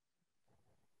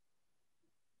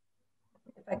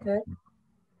 If I could.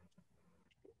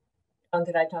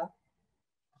 Did I talk?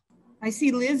 I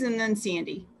see Liz and then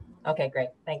Sandy. Okay, great,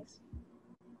 thanks.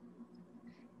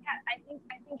 Yeah, I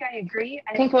think I agree.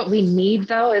 I think what we need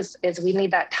though is we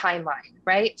need that timeline,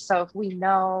 right? So if we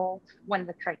know when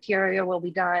the criteria will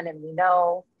be done, and we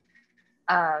know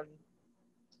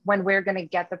when we're going to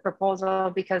get the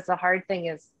proposal, because the hard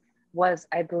thing was,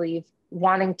 I believe,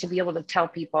 wanting to be able to tell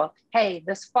people, hey,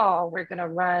 this fall we're going to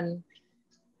run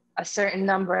a certain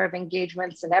number of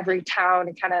engagements in every town,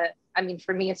 and kind of, I mean,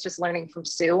 for me, it's just learning from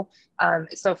Sue.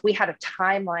 So if we had a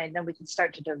timeline, then we could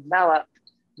start to develop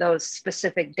those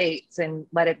specific dates and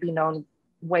let it be known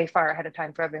way far ahead of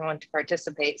time for everyone to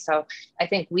participate. So I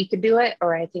think we could do it,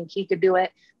 or I think he could do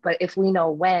it. But if we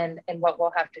know when and what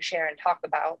we'll have to share and talk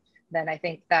about, then I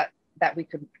think that we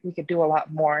could do a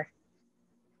lot more.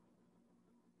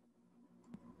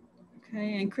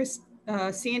 Okay,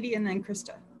 and Sandy and then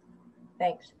Krista.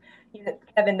 Thanks. You know,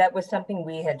 Kevin, that was something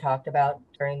we had talked about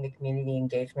during the community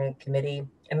engagement committee.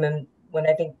 And then when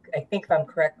I think if I'm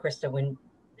correct, Krista, when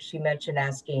she mentioned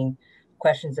asking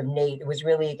questions of Nate, it was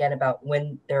really again about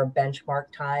when there are benchmark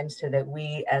times so that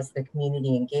we as the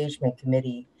community engagement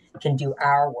committee can do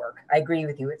our work. I agree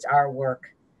with you, it's our work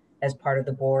as part of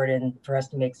the board and for us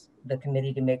to make the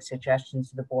committee to make suggestions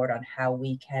to the board on how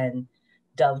we can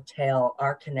dovetail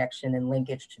our connection and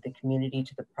linkage to the community,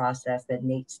 to the process that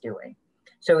Nate's doing.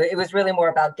 So it was really more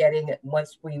about getting,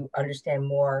 once we understand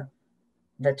more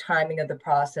the timing of the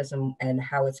process and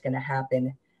how it's going to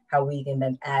happen, how we can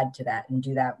then add to that and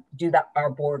do that our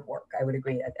board work. I would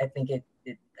agree. I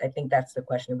think that's the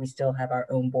question. We still have our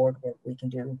own board work we can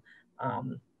do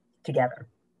together.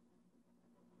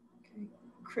 Okay.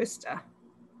 Krista.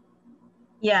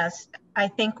 Yes, I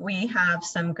think we have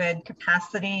some good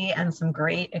capacity and some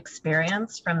great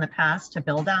experience from the past to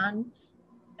build on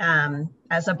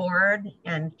as a board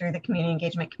and through the community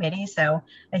engagement committee. So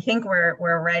I think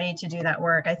we're ready to do that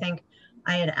work. I think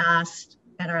I had asked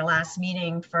at our last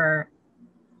meeting for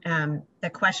the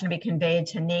question to be conveyed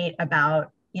to Nate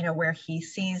about, you know, where he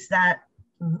sees that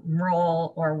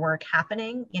role or work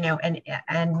happening, you know,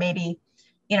 and maybe,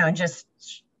 you know, just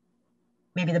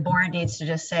maybe the board needs to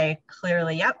just say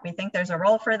clearly, yep, we think there's a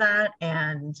role for that,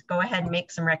 and go ahead and make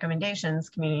some recommendations,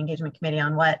 community engagement committee,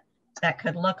 on what that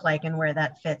could look like and where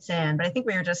that fits in. But I think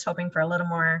we were just hoping for a little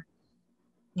more,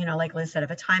 you know, like Liz said,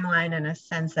 of a timeline and a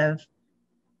sense of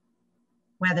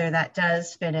whether that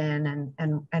does fit in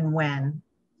and when,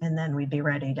 and then we'd be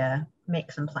ready to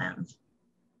make some plans.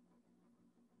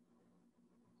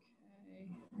 Okay,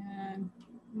 and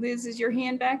Liz, is your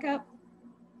hand back up?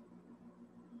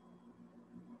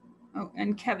 Oh,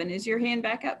 and Kevin, is your hand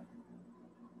back up?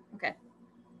 Okay.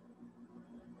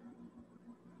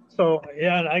 So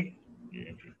yeah,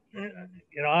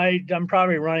 I'm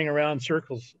probably running around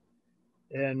circles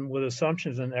and with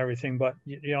assumptions and everything, but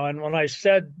you know, and when I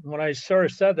sort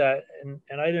of said that,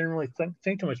 and I didn't really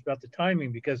think too much about the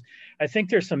timing, because I think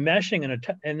there's some meshing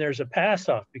and there's a pass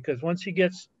off, because once he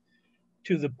gets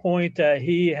to the point that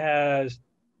he has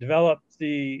developed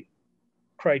the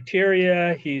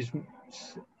criteria, he's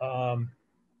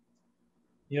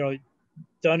you know,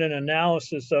 done an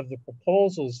analysis of the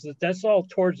proposals, that's all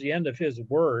towards the end of his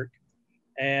work.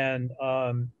 And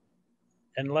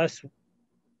unless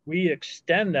we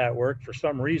extend that work for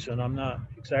some reason, I'm not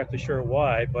exactly sure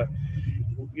why, but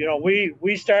you know,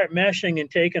 we start meshing and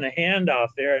taking a handoff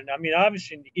there. And I mean,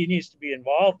 obviously he needs to be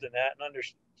involved in that and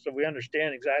so we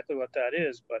understand exactly what that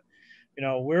is. But you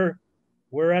know,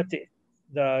 we're at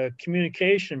the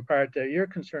communication part that you're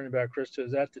concerned about, Krista,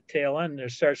 is at the tail end.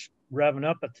 It starts revving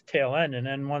up at the tail end, and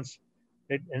then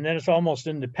and then it's almost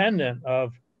independent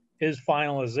of his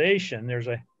finalization. There's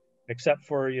except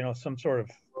for, you know, some sort of,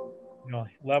 you know,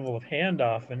 level of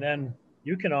handoff, and then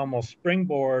you can almost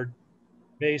springboard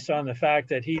based on the fact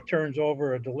that he turns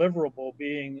over a deliverable,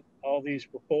 being all these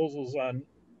proposals on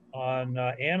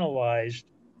analyzed,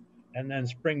 and then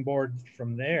springboard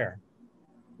from there.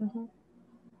 Mm-hmm.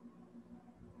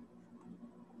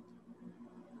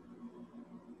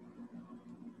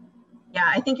 Yeah,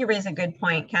 I think you raise a good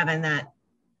point, Kevin, that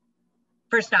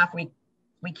first off,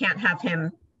 we can't have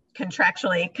him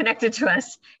contractually connected to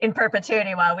us in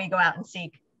perpetuity while we go out and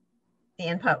seek the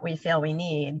input we feel we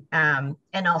need. And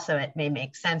also it may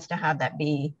make sense to have that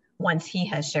be, once he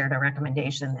has shared a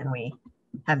recommendation, then we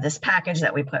have this package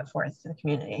that we put forth to the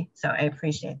community. So I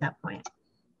appreciate that point.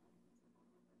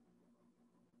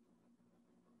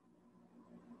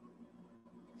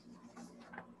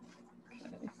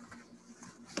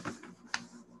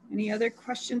 Any other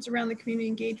questions around the community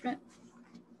engagement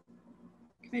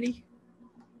committee?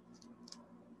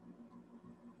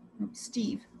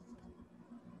 Steve.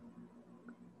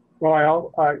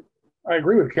 Well, I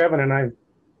agree with Kevin, and I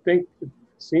think it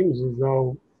seems as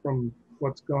though from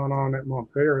what's gone on at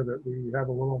Montpelier that we have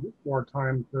a little more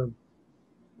time to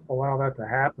allow that to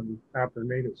happen after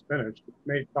Nate is finished.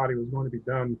 Nate thought he was going to be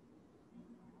done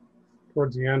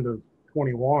towards the end of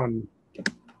 21.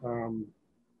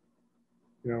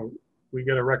 You know, we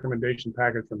get a recommendation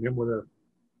package from him with a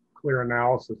clear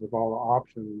analysis of all the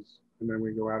options, and then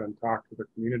we go out and talk to the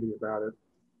community about it.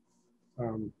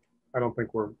 I don't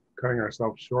think we're cutting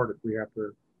ourselves short if we have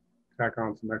to tack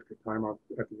on some extra time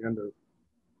at the end of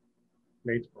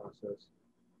Nate's process.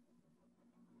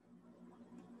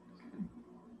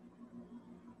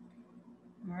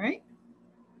 All right.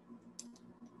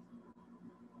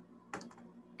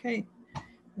 Okay.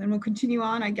 Then we'll continue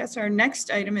on. I guess our next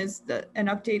item is an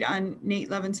update on Nate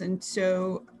Levinson.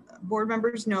 So board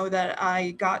members know that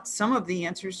I got some of the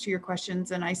answers to your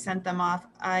questions and I sent them off.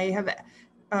 I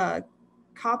have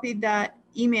copied that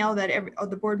email that all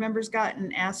the board members got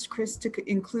and asked Chris to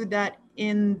include that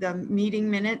in the meeting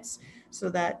minutes so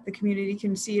that the community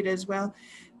can see it as well.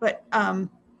 But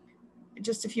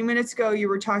just a few minutes ago, you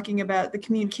were talking about the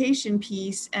communication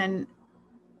piece, and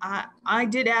I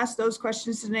did ask those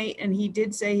questions to Nate, and he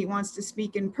did say he wants to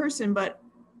speak in person, but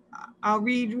I'll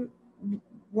read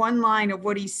one line of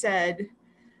what he said.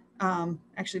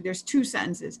 Actually, there's 2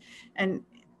 sentences, and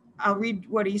I'll read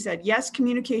what he said. Yes,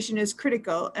 communication is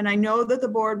critical, and I know that the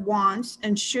board wants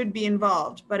and should be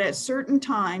involved, but at certain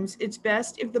times, it's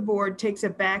best if the board takes a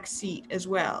back seat as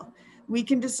well. We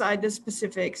can decide the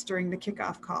specifics during the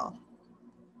kickoff call.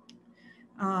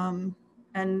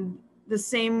 And the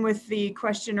same with the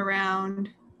question around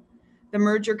the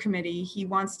merger committee. He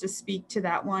wants to speak to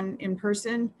that one in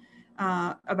person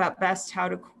about best how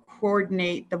to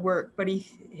coordinate the work. But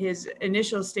his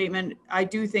initial statement, I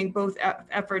do think both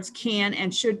efforts can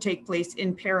and should take place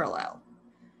in parallel.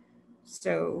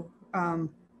 So,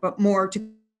 but more to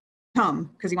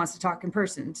come because he wants to talk in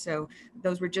person. So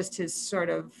those were just his sort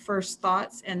of first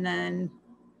thoughts. And then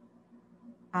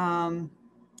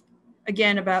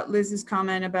again, about Liz's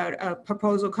comment about a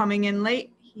proposal coming in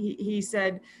late, he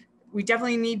said, we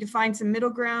definitely need to find some middle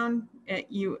ground.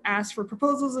 You asked for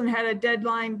proposals and had a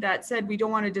deadline. That said, we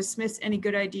don't want to dismiss any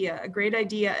good idea. A great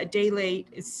idea a day late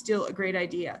is still a great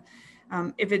idea.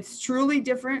 If it's truly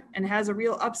different and has a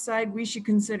real upside, we should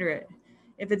consider it.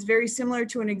 If it's very similar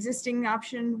to an existing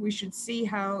option, we should see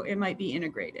how it might be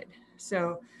integrated.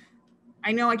 So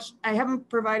I know I haven't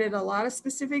provided a lot of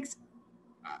specifics.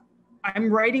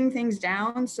 I'm writing things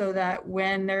down so that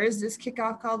when there is this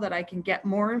kickoff call that I can get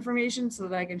more information so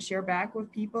that I can share back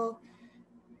with people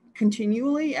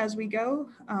continually as we go.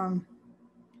 I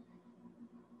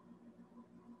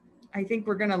think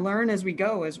we're going to learn as we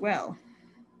go as well.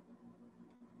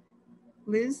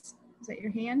 Liz, is that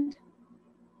your hand?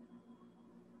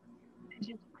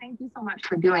 Thank you so much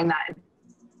for doing that. It's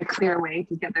a clear way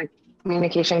to get the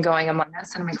communication going among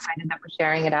us, and I'm excited that we're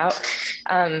sharing it out.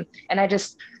 And I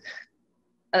just,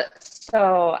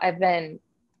 so I'm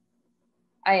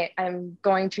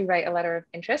going to write a letter of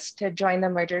interest to join the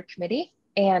merger committee,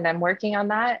 and I'm working on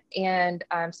that. And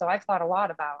so I've thought a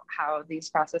lot about how these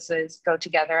processes go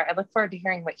together. I look forward to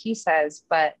hearing what he says,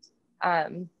 but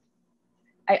I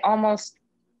almost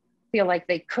feel like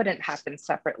they couldn't happen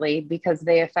separately because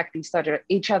they affect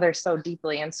each other so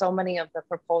deeply. And so many of the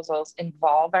proposals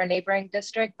involve our neighboring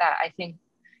district that I think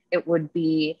it would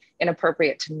be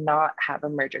inappropriate to not have a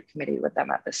merger committee with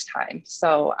them at this time.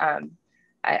 So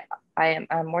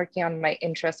I'm working on my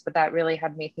interest, but that really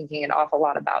had me thinking an awful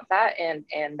lot about that. And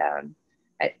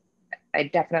I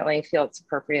definitely feel it's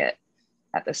appropriate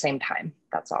at the same time.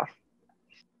 That's all.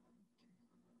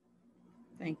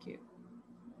 Thank you.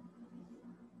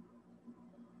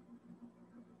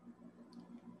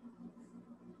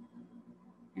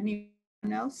 Anyone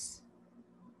else?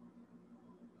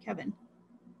 Kevin.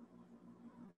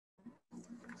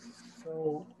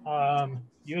 So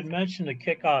you had mentioned a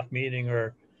kickoff meeting,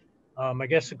 or I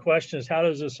guess the question is, how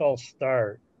does this all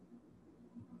start?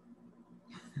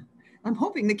 I'm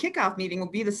hoping the kickoff meeting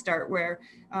will be the start where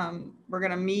we're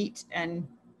going to meet and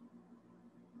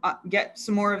get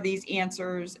some more of these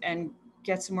answers and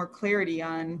get some more clarity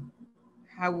on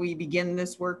how we begin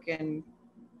this work and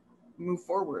move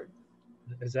forward.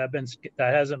 Has that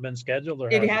hasn't been scheduled? Or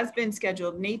it has been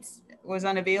scheduled. Nate's was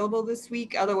unavailable this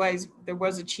week. Otherwise, there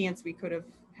was a chance we could have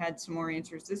had some more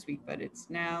answers this week, but it's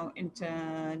now into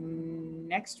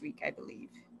next week, I believe.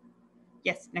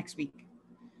 Yes, next week.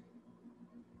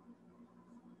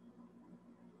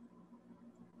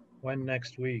 When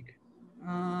next week?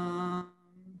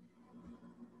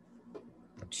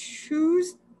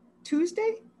 Tuesday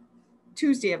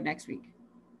of next week.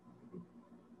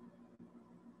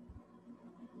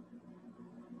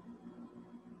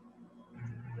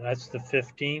 That's the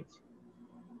 15th?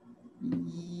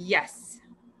 Yes.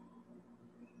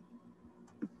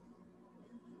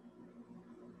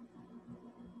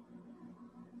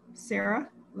 Sarah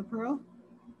LaPearl?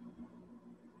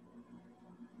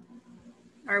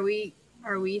 Are we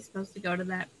supposed to go to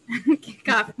that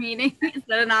kickoff meeting? Is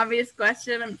that an obvious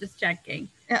question? I'm just checking.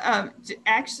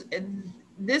 Actually,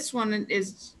 this one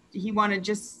is, he wanted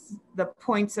just the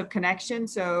points of connection.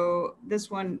 So this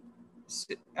one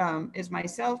is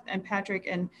myself and Patrick,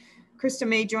 and Krista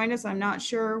may join us. I'm not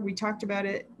sure. We talked about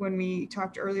it when we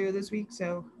talked earlier this week.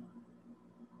 So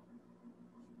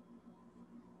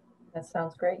that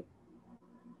sounds great.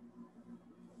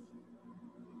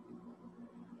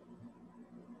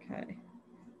 Okay.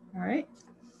 All right.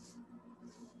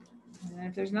 And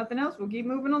if there's nothing else, we'll keep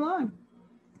moving along.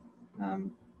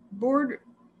 Board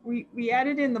we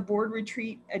added in the board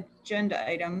retreat agenda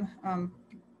item,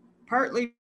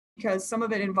 partly because some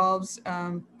of it involves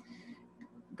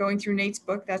going through Nate's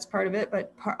book, that's part of it,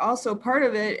 but also part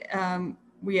of it,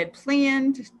 we had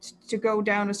planned to go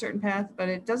down a certain path, but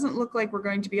it doesn't look like we're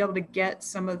going to be able to get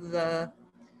some of the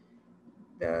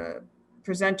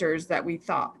presenters that we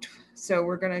thought. So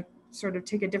we're going to sort of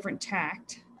take a different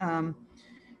tact.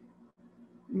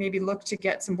 Maybe look to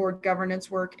get some board governance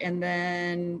work, and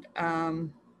then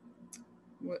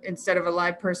instead of a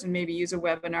live person, maybe use a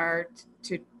webinar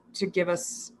to give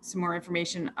us some more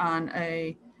information on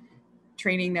a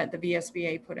training that the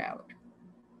VSBA put out.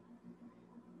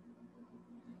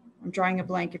 I'm drawing a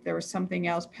blank if there was something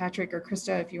else. Patrick or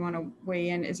Krista, if you want to weigh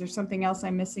in, is there something else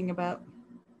I'm missing about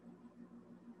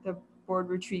the board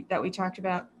retreat that we talked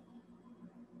about?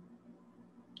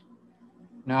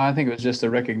 No, I think it was just a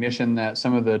recognition that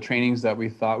some of the trainings that we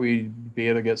thought we'd be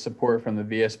able to get support from the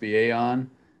VSBA on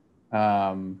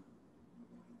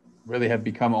really have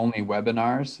become only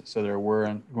webinars. So there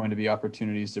weren't going to be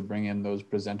opportunities to bring in those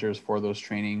presenters for those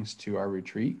trainings to our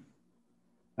retreat.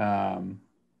 And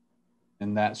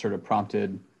that sort of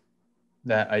prompted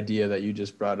that idea that you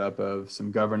just brought up of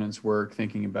some governance work,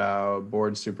 thinking about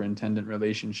board superintendent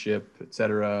relationship, et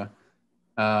cetera.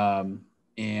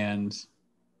 And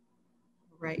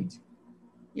right.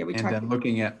 Yeah, we and talked then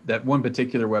looking at that one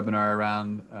particular webinar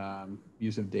around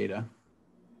use of data.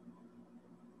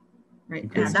 Right.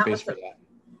 Yeah, that was for that.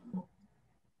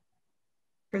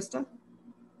 Krista?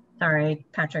 Sorry,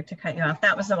 Patrick, to cut you off.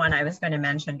 That was the one I was going to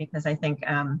mention, because I think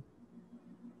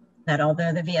that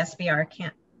although the VSBR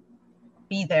can't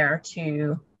be there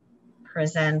to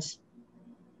present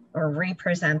or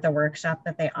represent the workshop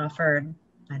that they offered,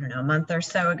 I don't know, a month or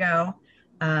so ago,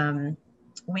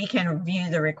 we can view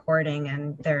the recording,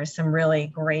 and there's some really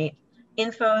great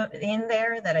info in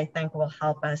there that I think will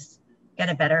help us get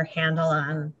a better handle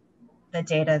on the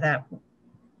data that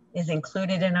is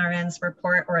included in our ends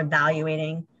report, or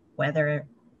evaluating whether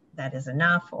that is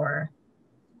enough, or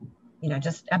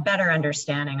just a better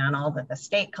understanding on all that the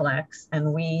state collects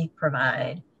and we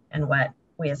provide and what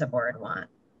we as a board want.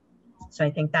 So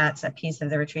I think that's a piece of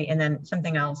the retreat. And then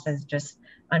something else is just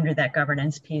under that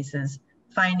governance piece is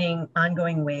finding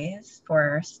ongoing ways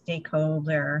for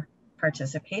stakeholder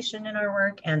participation in our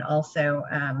work, and also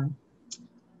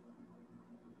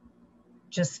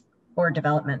just board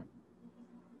development.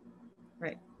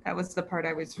 Right. That was the part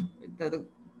I was, the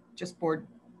just board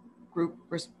group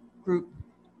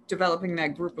developing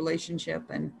that group relationship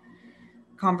and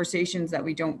conversations that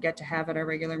we don't get to have at our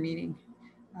regular meeting.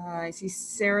 I see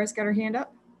Sarah's got her hand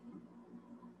up.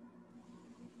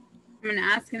 I'm going to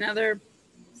ask another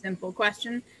simple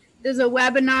question. Does a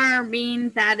webinar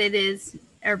mean that it is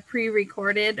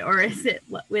pre-recorded, or is it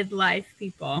with live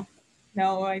people?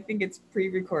 No, I think it's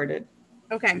pre-recorded.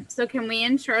 Okay, so can we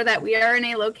ensure that we are in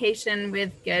a location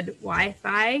with good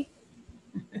Wi-Fi?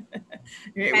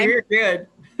 Okay. We're good.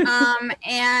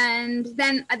 And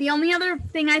then the only other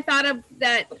thing I thought of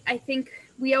that I think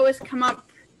we always come up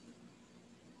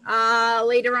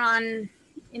later on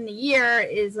in the year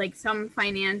is like some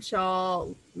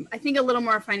financial, I think a little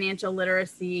more financial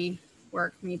literacy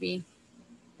work maybe,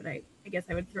 but I guess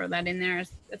I would throw that in there.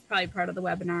 That's probably part of the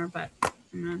webinar, but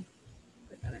I'm gonna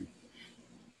put that in.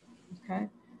 Okay.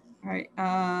 All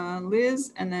right.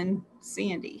 Liz and then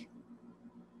Sandy.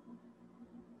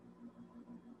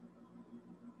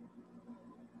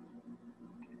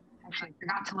 Actually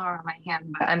forgot to lower my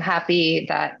hand, but I'm happy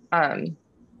that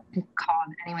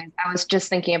called anyways. I was just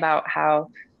thinking about how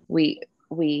we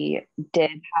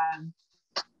did have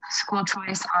school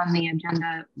choice on the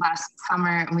agenda last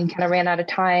summer, and we kind of ran out of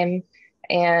time.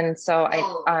 And so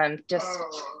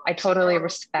I totally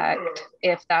respect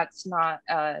if that's not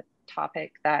a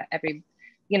topic that if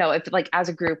like as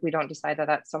a group we don't decide that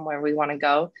that's somewhere we want to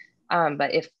go,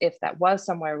 but if that was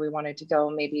somewhere we wanted to go,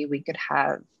 maybe we could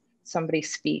have somebody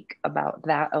speak about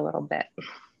that a little bit.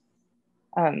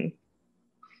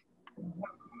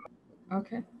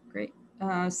 Okay, great.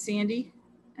 Sandy,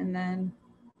 and then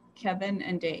Kevin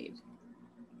and Dave.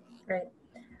 Great.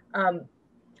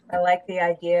 I like the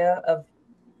idea of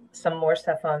some more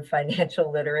stuff on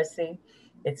financial literacy.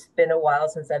 It's been a while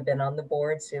since I've been on the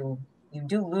board, so you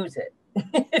do lose it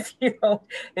if you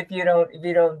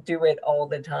don't do it all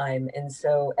the time. And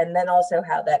then also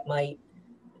how that might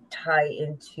tie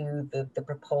into the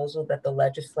proposal that the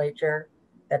legislature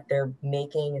that they're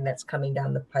making and that's coming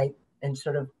down the pipe, and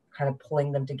sort of kind of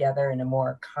pulling them together in a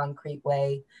more concrete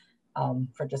way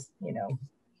for just,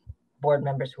 board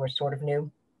members who are sort of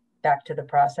new back to the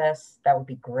process. That would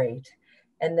be great.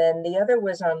 And then the other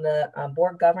was on the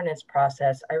board governance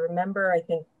process. I remember, I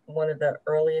think one of the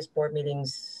earliest board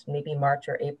meetings, maybe March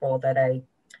or April, that I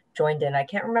joined in. I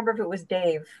can't remember if it was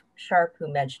Dave Sharp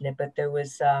who mentioned it, but there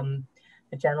was a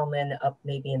gentleman up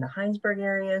maybe in the Heinsberg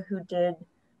area who did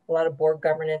a lot of board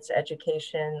governance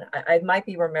education. I might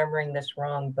be remembering this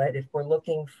wrong, but if we're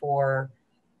looking for,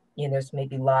 you know,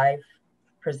 maybe live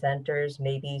presenters,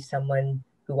 maybe someone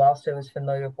who also is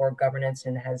familiar with board governance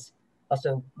and has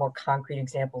also more concrete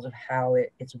examples of how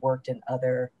it's worked in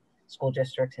other school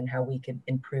districts and how we can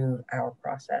improve our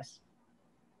process.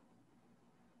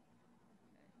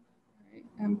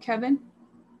 All right. Kevin?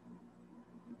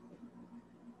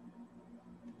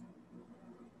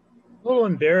 A little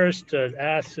embarrassed to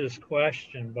ask this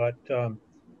question, but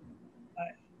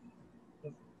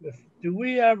do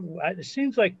we have, it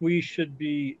seems like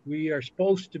we are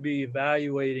supposed to be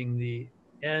evaluating the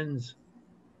ends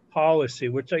policy,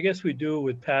 which I guess we do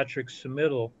with Patrick's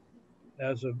submittal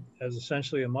as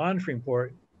essentially a monitoring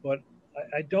board, but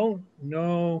I don't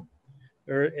know,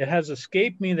 or it has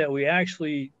escaped me that we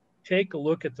actually take a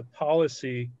look at the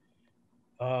policy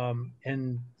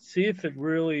and see if it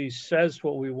really says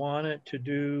what we want it to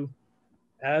do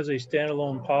as a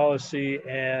standalone policy,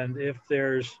 and if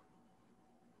there's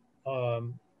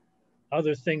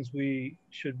other things we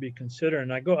should be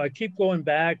considering. I keep going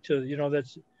back to, you know,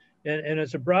 that's, and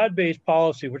it's a broad-based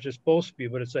policy, which is supposed to be,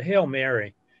 but it's a Hail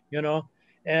Mary, you know?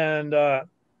 And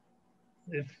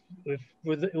if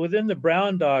within the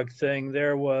brown dog thing,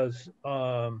 there was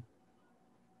one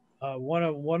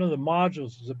of the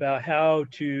modules is about how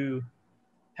to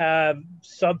have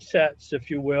subsets, if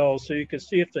you will, so you can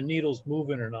see if the needle's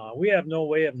moving or not. We have no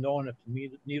way of knowing if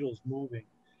the needle's moving.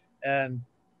 And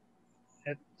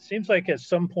it seems like at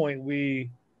some point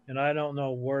and I don't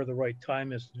know where the right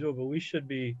time is to do it, but we should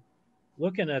be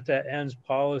looking at that ends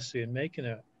policy and making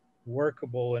it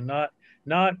workable, and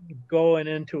not going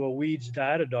into a weeds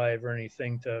data dive or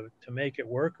anything to make it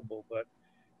workable. But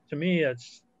to me,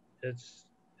 it's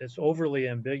overly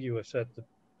ambiguous at the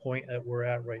point that we're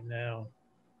at right now.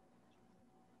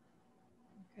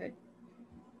 Okay.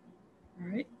 All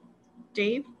right.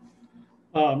 Dave?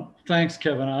 Thanks,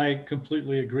 Kevin. I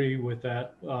completely agree with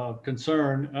that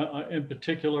concern. In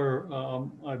particular,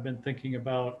 I've been thinking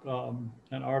about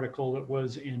an article that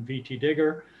was in VT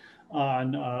Digger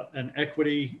on an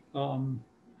equity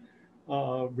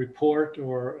report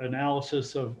or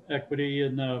analysis of equity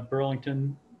in the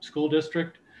Burlington School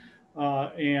District,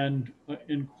 and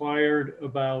inquired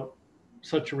about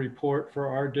such a report for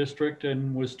our district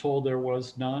and was told there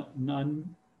was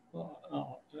none.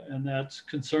 And that's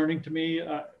concerning to me.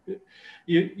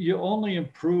 You only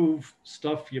improve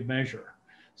stuff you measure.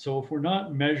 So if we're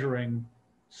not measuring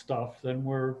stuff, then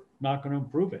we're not going to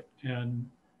improve it. And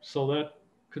so that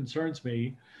concerns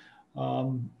me.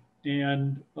 And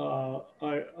I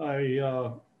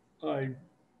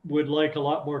would like a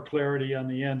lot more clarity on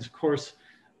the ends. Of course,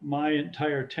 my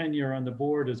entire tenure on the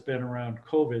board has been around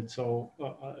COVID, so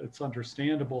it's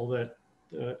understandable that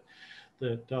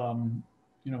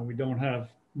you know, we don't have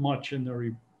much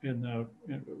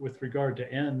with regard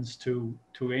to ends to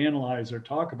analyze or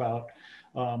talk about.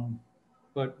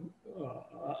 But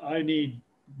I need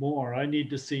more. I need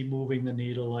to see moving the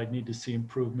needle. I need to see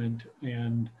improvement,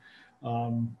 and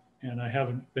I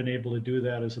haven't been able to do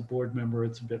that as a board member.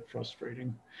 It's a bit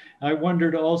frustrating. I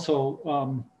wondered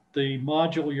also, the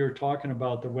module you're talking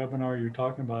about, the webinar you're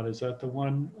talking about, is that the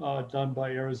one done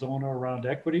by Arizona around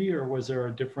equity, or was there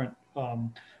a different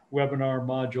webinar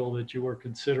module that you were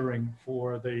considering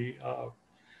for the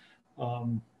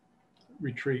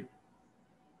retreat?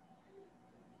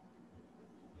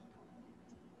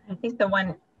 I think the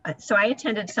one, so I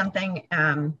attended something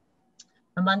a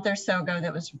month or so ago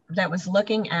that was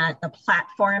looking at the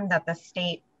platform that the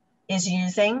state is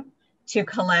using to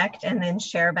collect and then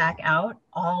share back out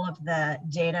all of the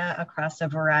data across a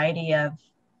variety of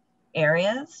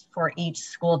areas for each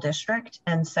school district.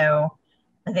 And so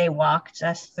they walked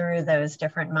us through those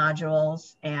different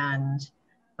modules and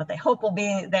what they hope will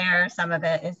be there. Some of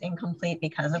it is incomplete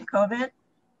because of COVID.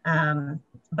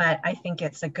 But I think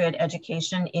it's a good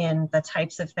education in the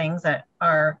types of things that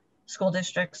our school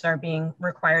districts are being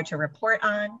required to report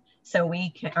on. So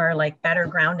we are like better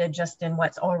grounded just in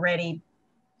what's already,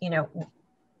 you know,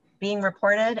 being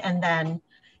reported. And then,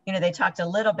 you know, they talked a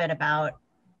little bit about,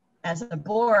 as a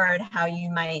board, how you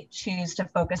might choose to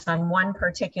focus on one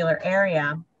particular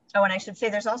area. Oh, and I should say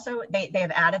there's also, they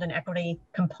have added an equity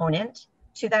component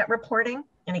to that reporting.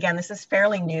 And again, this is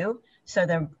fairly new, so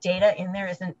the data in there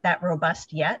isn't that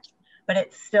robust yet, but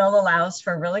it still allows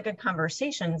for really good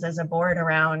conversations as a board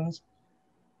around,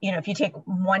 you know, if you take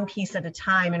one piece at a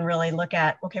time and really look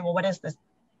at, okay, well, what is this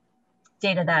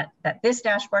data that this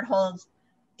dashboard holds?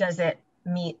 does it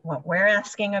meet what we're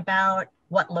asking about?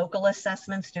 What local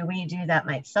assessments do we do that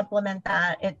might supplement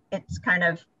that? It's kind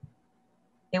of,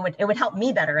 it would help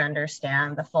me better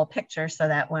understand the full picture so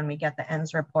that when we get the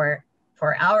ends report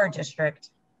for our district,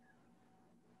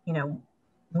 you know,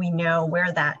 we know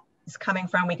where that is coming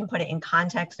from. We can put it in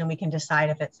context and we can decide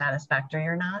if it's satisfactory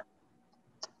or not.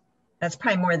 That's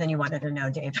probably more than you wanted to know,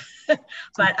 Dave,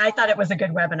 but I thought it was a good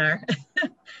webinar.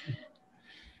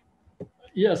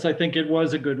 Yes, I think it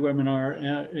was a good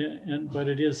webinar, but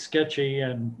it is sketchy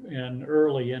and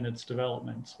early in its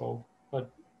development. So, but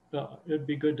it'd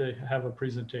be good to have a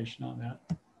presentation on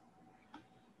that.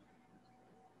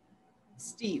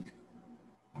 Steve.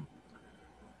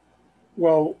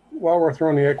 Well, while we're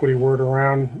throwing the equity word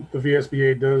around, the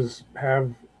VSBA does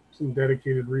have some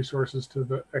dedicated resources to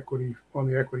the equity on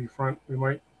the equity front. We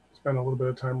might spend a little bit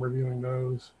of time reviewing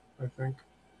those, I think.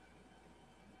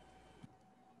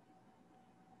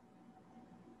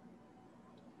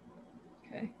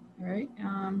 Okay, all right.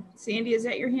 Sandy, is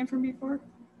that your hand from before?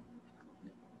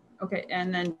 Okay,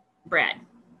 and then Brad.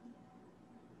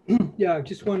 Yeah,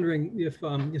 just wondering if,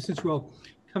 since we're all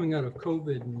coming out of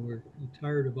COVID and we're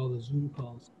tired of all the Zoom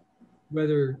calls,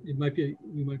 whether it might be,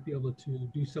 we might be able to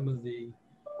do some of the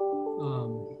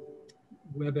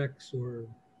WebEx or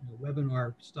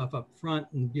webinar stuff up front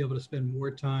and be able to spend more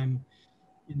time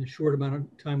in the short amount of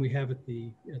time we have at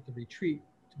the retreat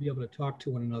to be able to talk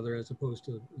to one another as opposed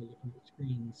to looking at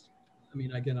screens. I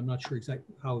mean, again, I'm not sure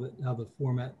exactly how the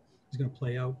format is going to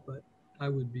play out, but I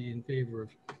would be in favor of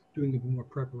doing a bit more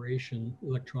preparation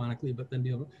electronically, but then be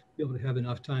able to have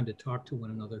enough time to talk to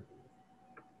one another.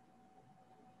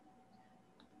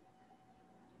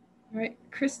 All right,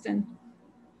 Kristen.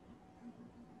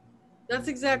 That's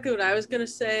exactly what I was going to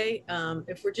say.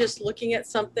 If we're just looking at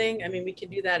something, I mean, we can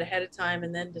do that ahead of time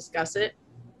and then discuss it.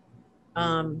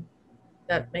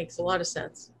 That makes a lot of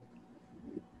sense.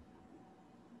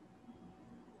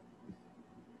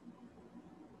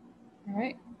 All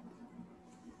right.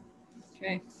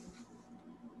 Okay.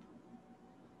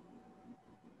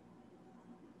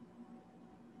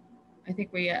 I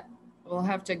think we will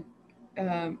have to,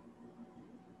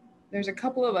 there's a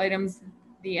couple of items.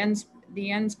 The ends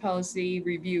policy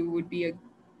review would be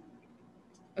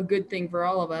a good thing for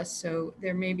all of us. So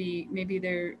there maybe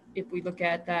there, if we look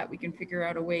at that, we can figure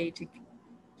out a way to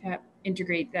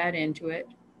integrate that into it.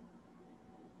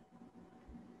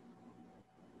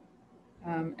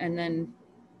 And then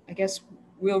I guess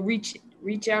we'll reach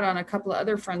out on a couple of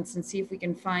other fronts and see if we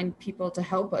can find people to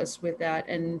help us with that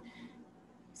and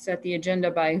set the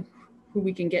agenda by who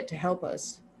we can get to help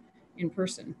us in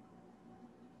person.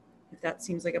 If that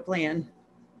seems like a plan.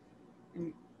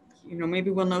 And, you know,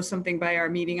 maybe we'll know something by our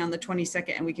meeting on the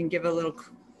 22nd and we can give a little,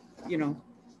 you know,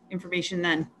 information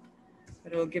then.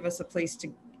 But it'll give us a place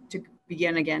to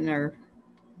begin again or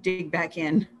dig back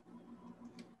in.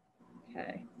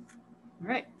 Okay. All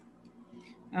right.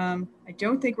 I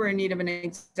don't think we're in need of an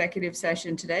executive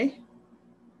session today.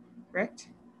 Correct?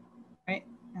 All right.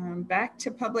 Back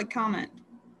to public comment.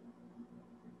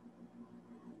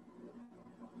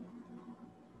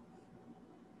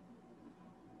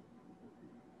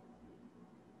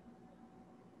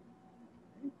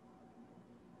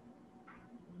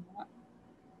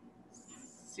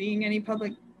 Seeing any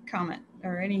public comment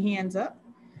or any hands up.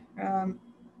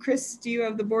 Chris, do you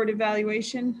have the board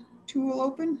evaluation tool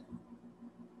open?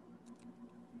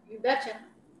 You betcha.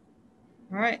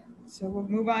 All right, so we'll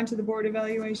move on to the board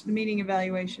evaluation, the meeting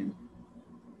evaluation.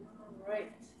 All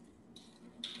right.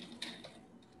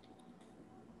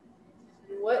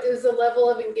 What is the level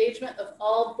of engagement of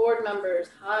all board members,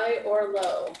 high or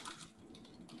low?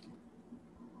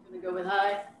 I'm gonna go with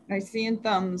high. I see in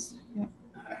thumbs. Yep.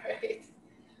 All right.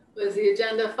 Was the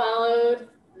agenda followed?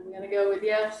 I'm gonna go with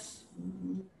yes.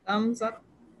 Thumbs up.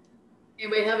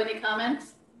 Anybody have any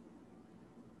comments?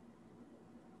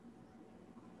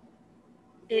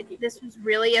 This was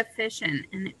really efficient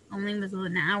and it only was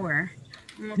an hour.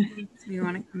 Almost makes me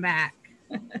want to come back.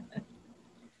 I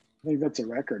think that's a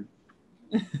record.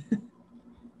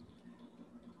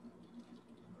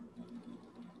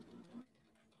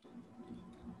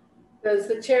 Does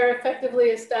the chair effectively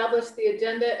establish the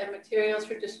agenda and materials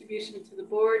for distribution to the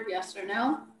board? Yes or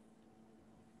no?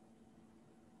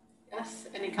 Yes.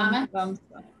 Any comments?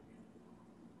 Okay.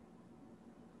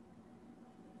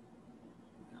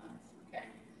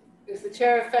 Is the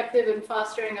chair effective in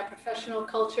fostering a professional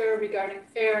culture regarding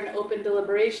fair and open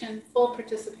deliberation, full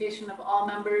participation of all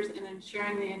members, and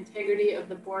ensuring the integrity of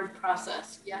the board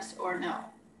process? Yes or no?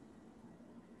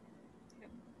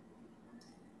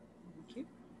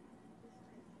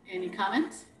 Any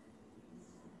comments?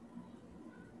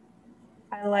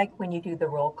 I like when you do the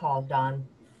roll call, Don,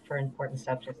 for important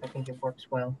subjects. I think it works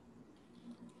well.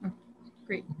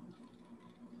 Great.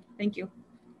 Thank you.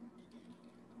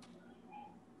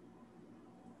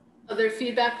 Other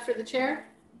feedback for the chair?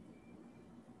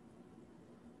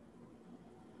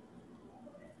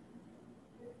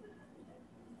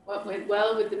 What went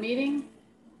well with the meeting?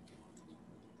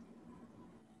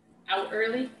 Out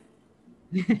early?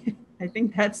 I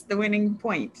think that's the winning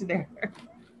point there.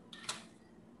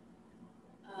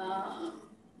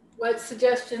 What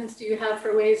suggestions do you have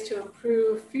for ways to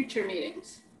improve future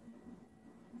meetings?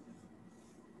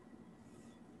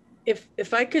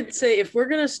 If I could say, if we're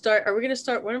going to start,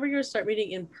 when are we going to start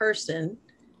meeting in person?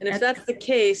 And if that's the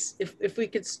case, if we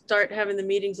could start having the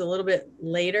meetings a little bit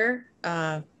later,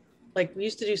 like we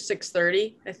used to do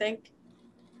 6:30, I think.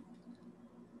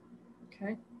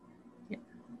 Okay. Yeah.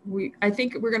 I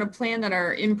think we're going to plan that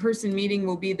our in-person meeting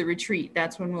will be the retreat.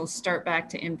 That's when we'll start back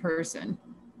to in-person.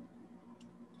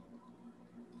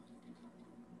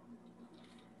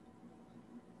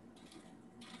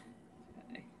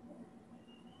 Okay.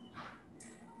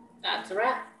 That's a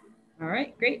wrap. All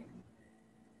right, great.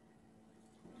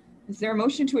 Is there a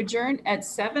motion to adjourn at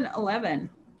 7:11?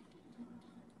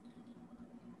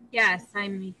 Yes, I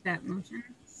make that motion.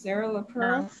 Sarah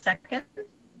LaPearl. Second.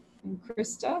 And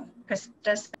Krista.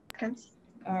 Krista seconds.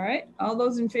 All right. All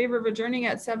those in favor of adjourning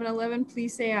at 7:11,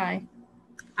 please say aye.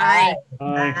 Aye.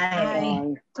 Aye.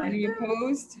 Aye. Any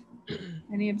opposed?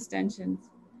 Any abstentions?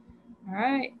 All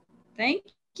right. Thank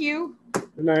you.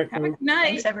 Good night. Have a good night.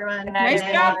 Thanks, everyone. Nice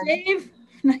job, Dave.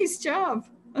 Nice job.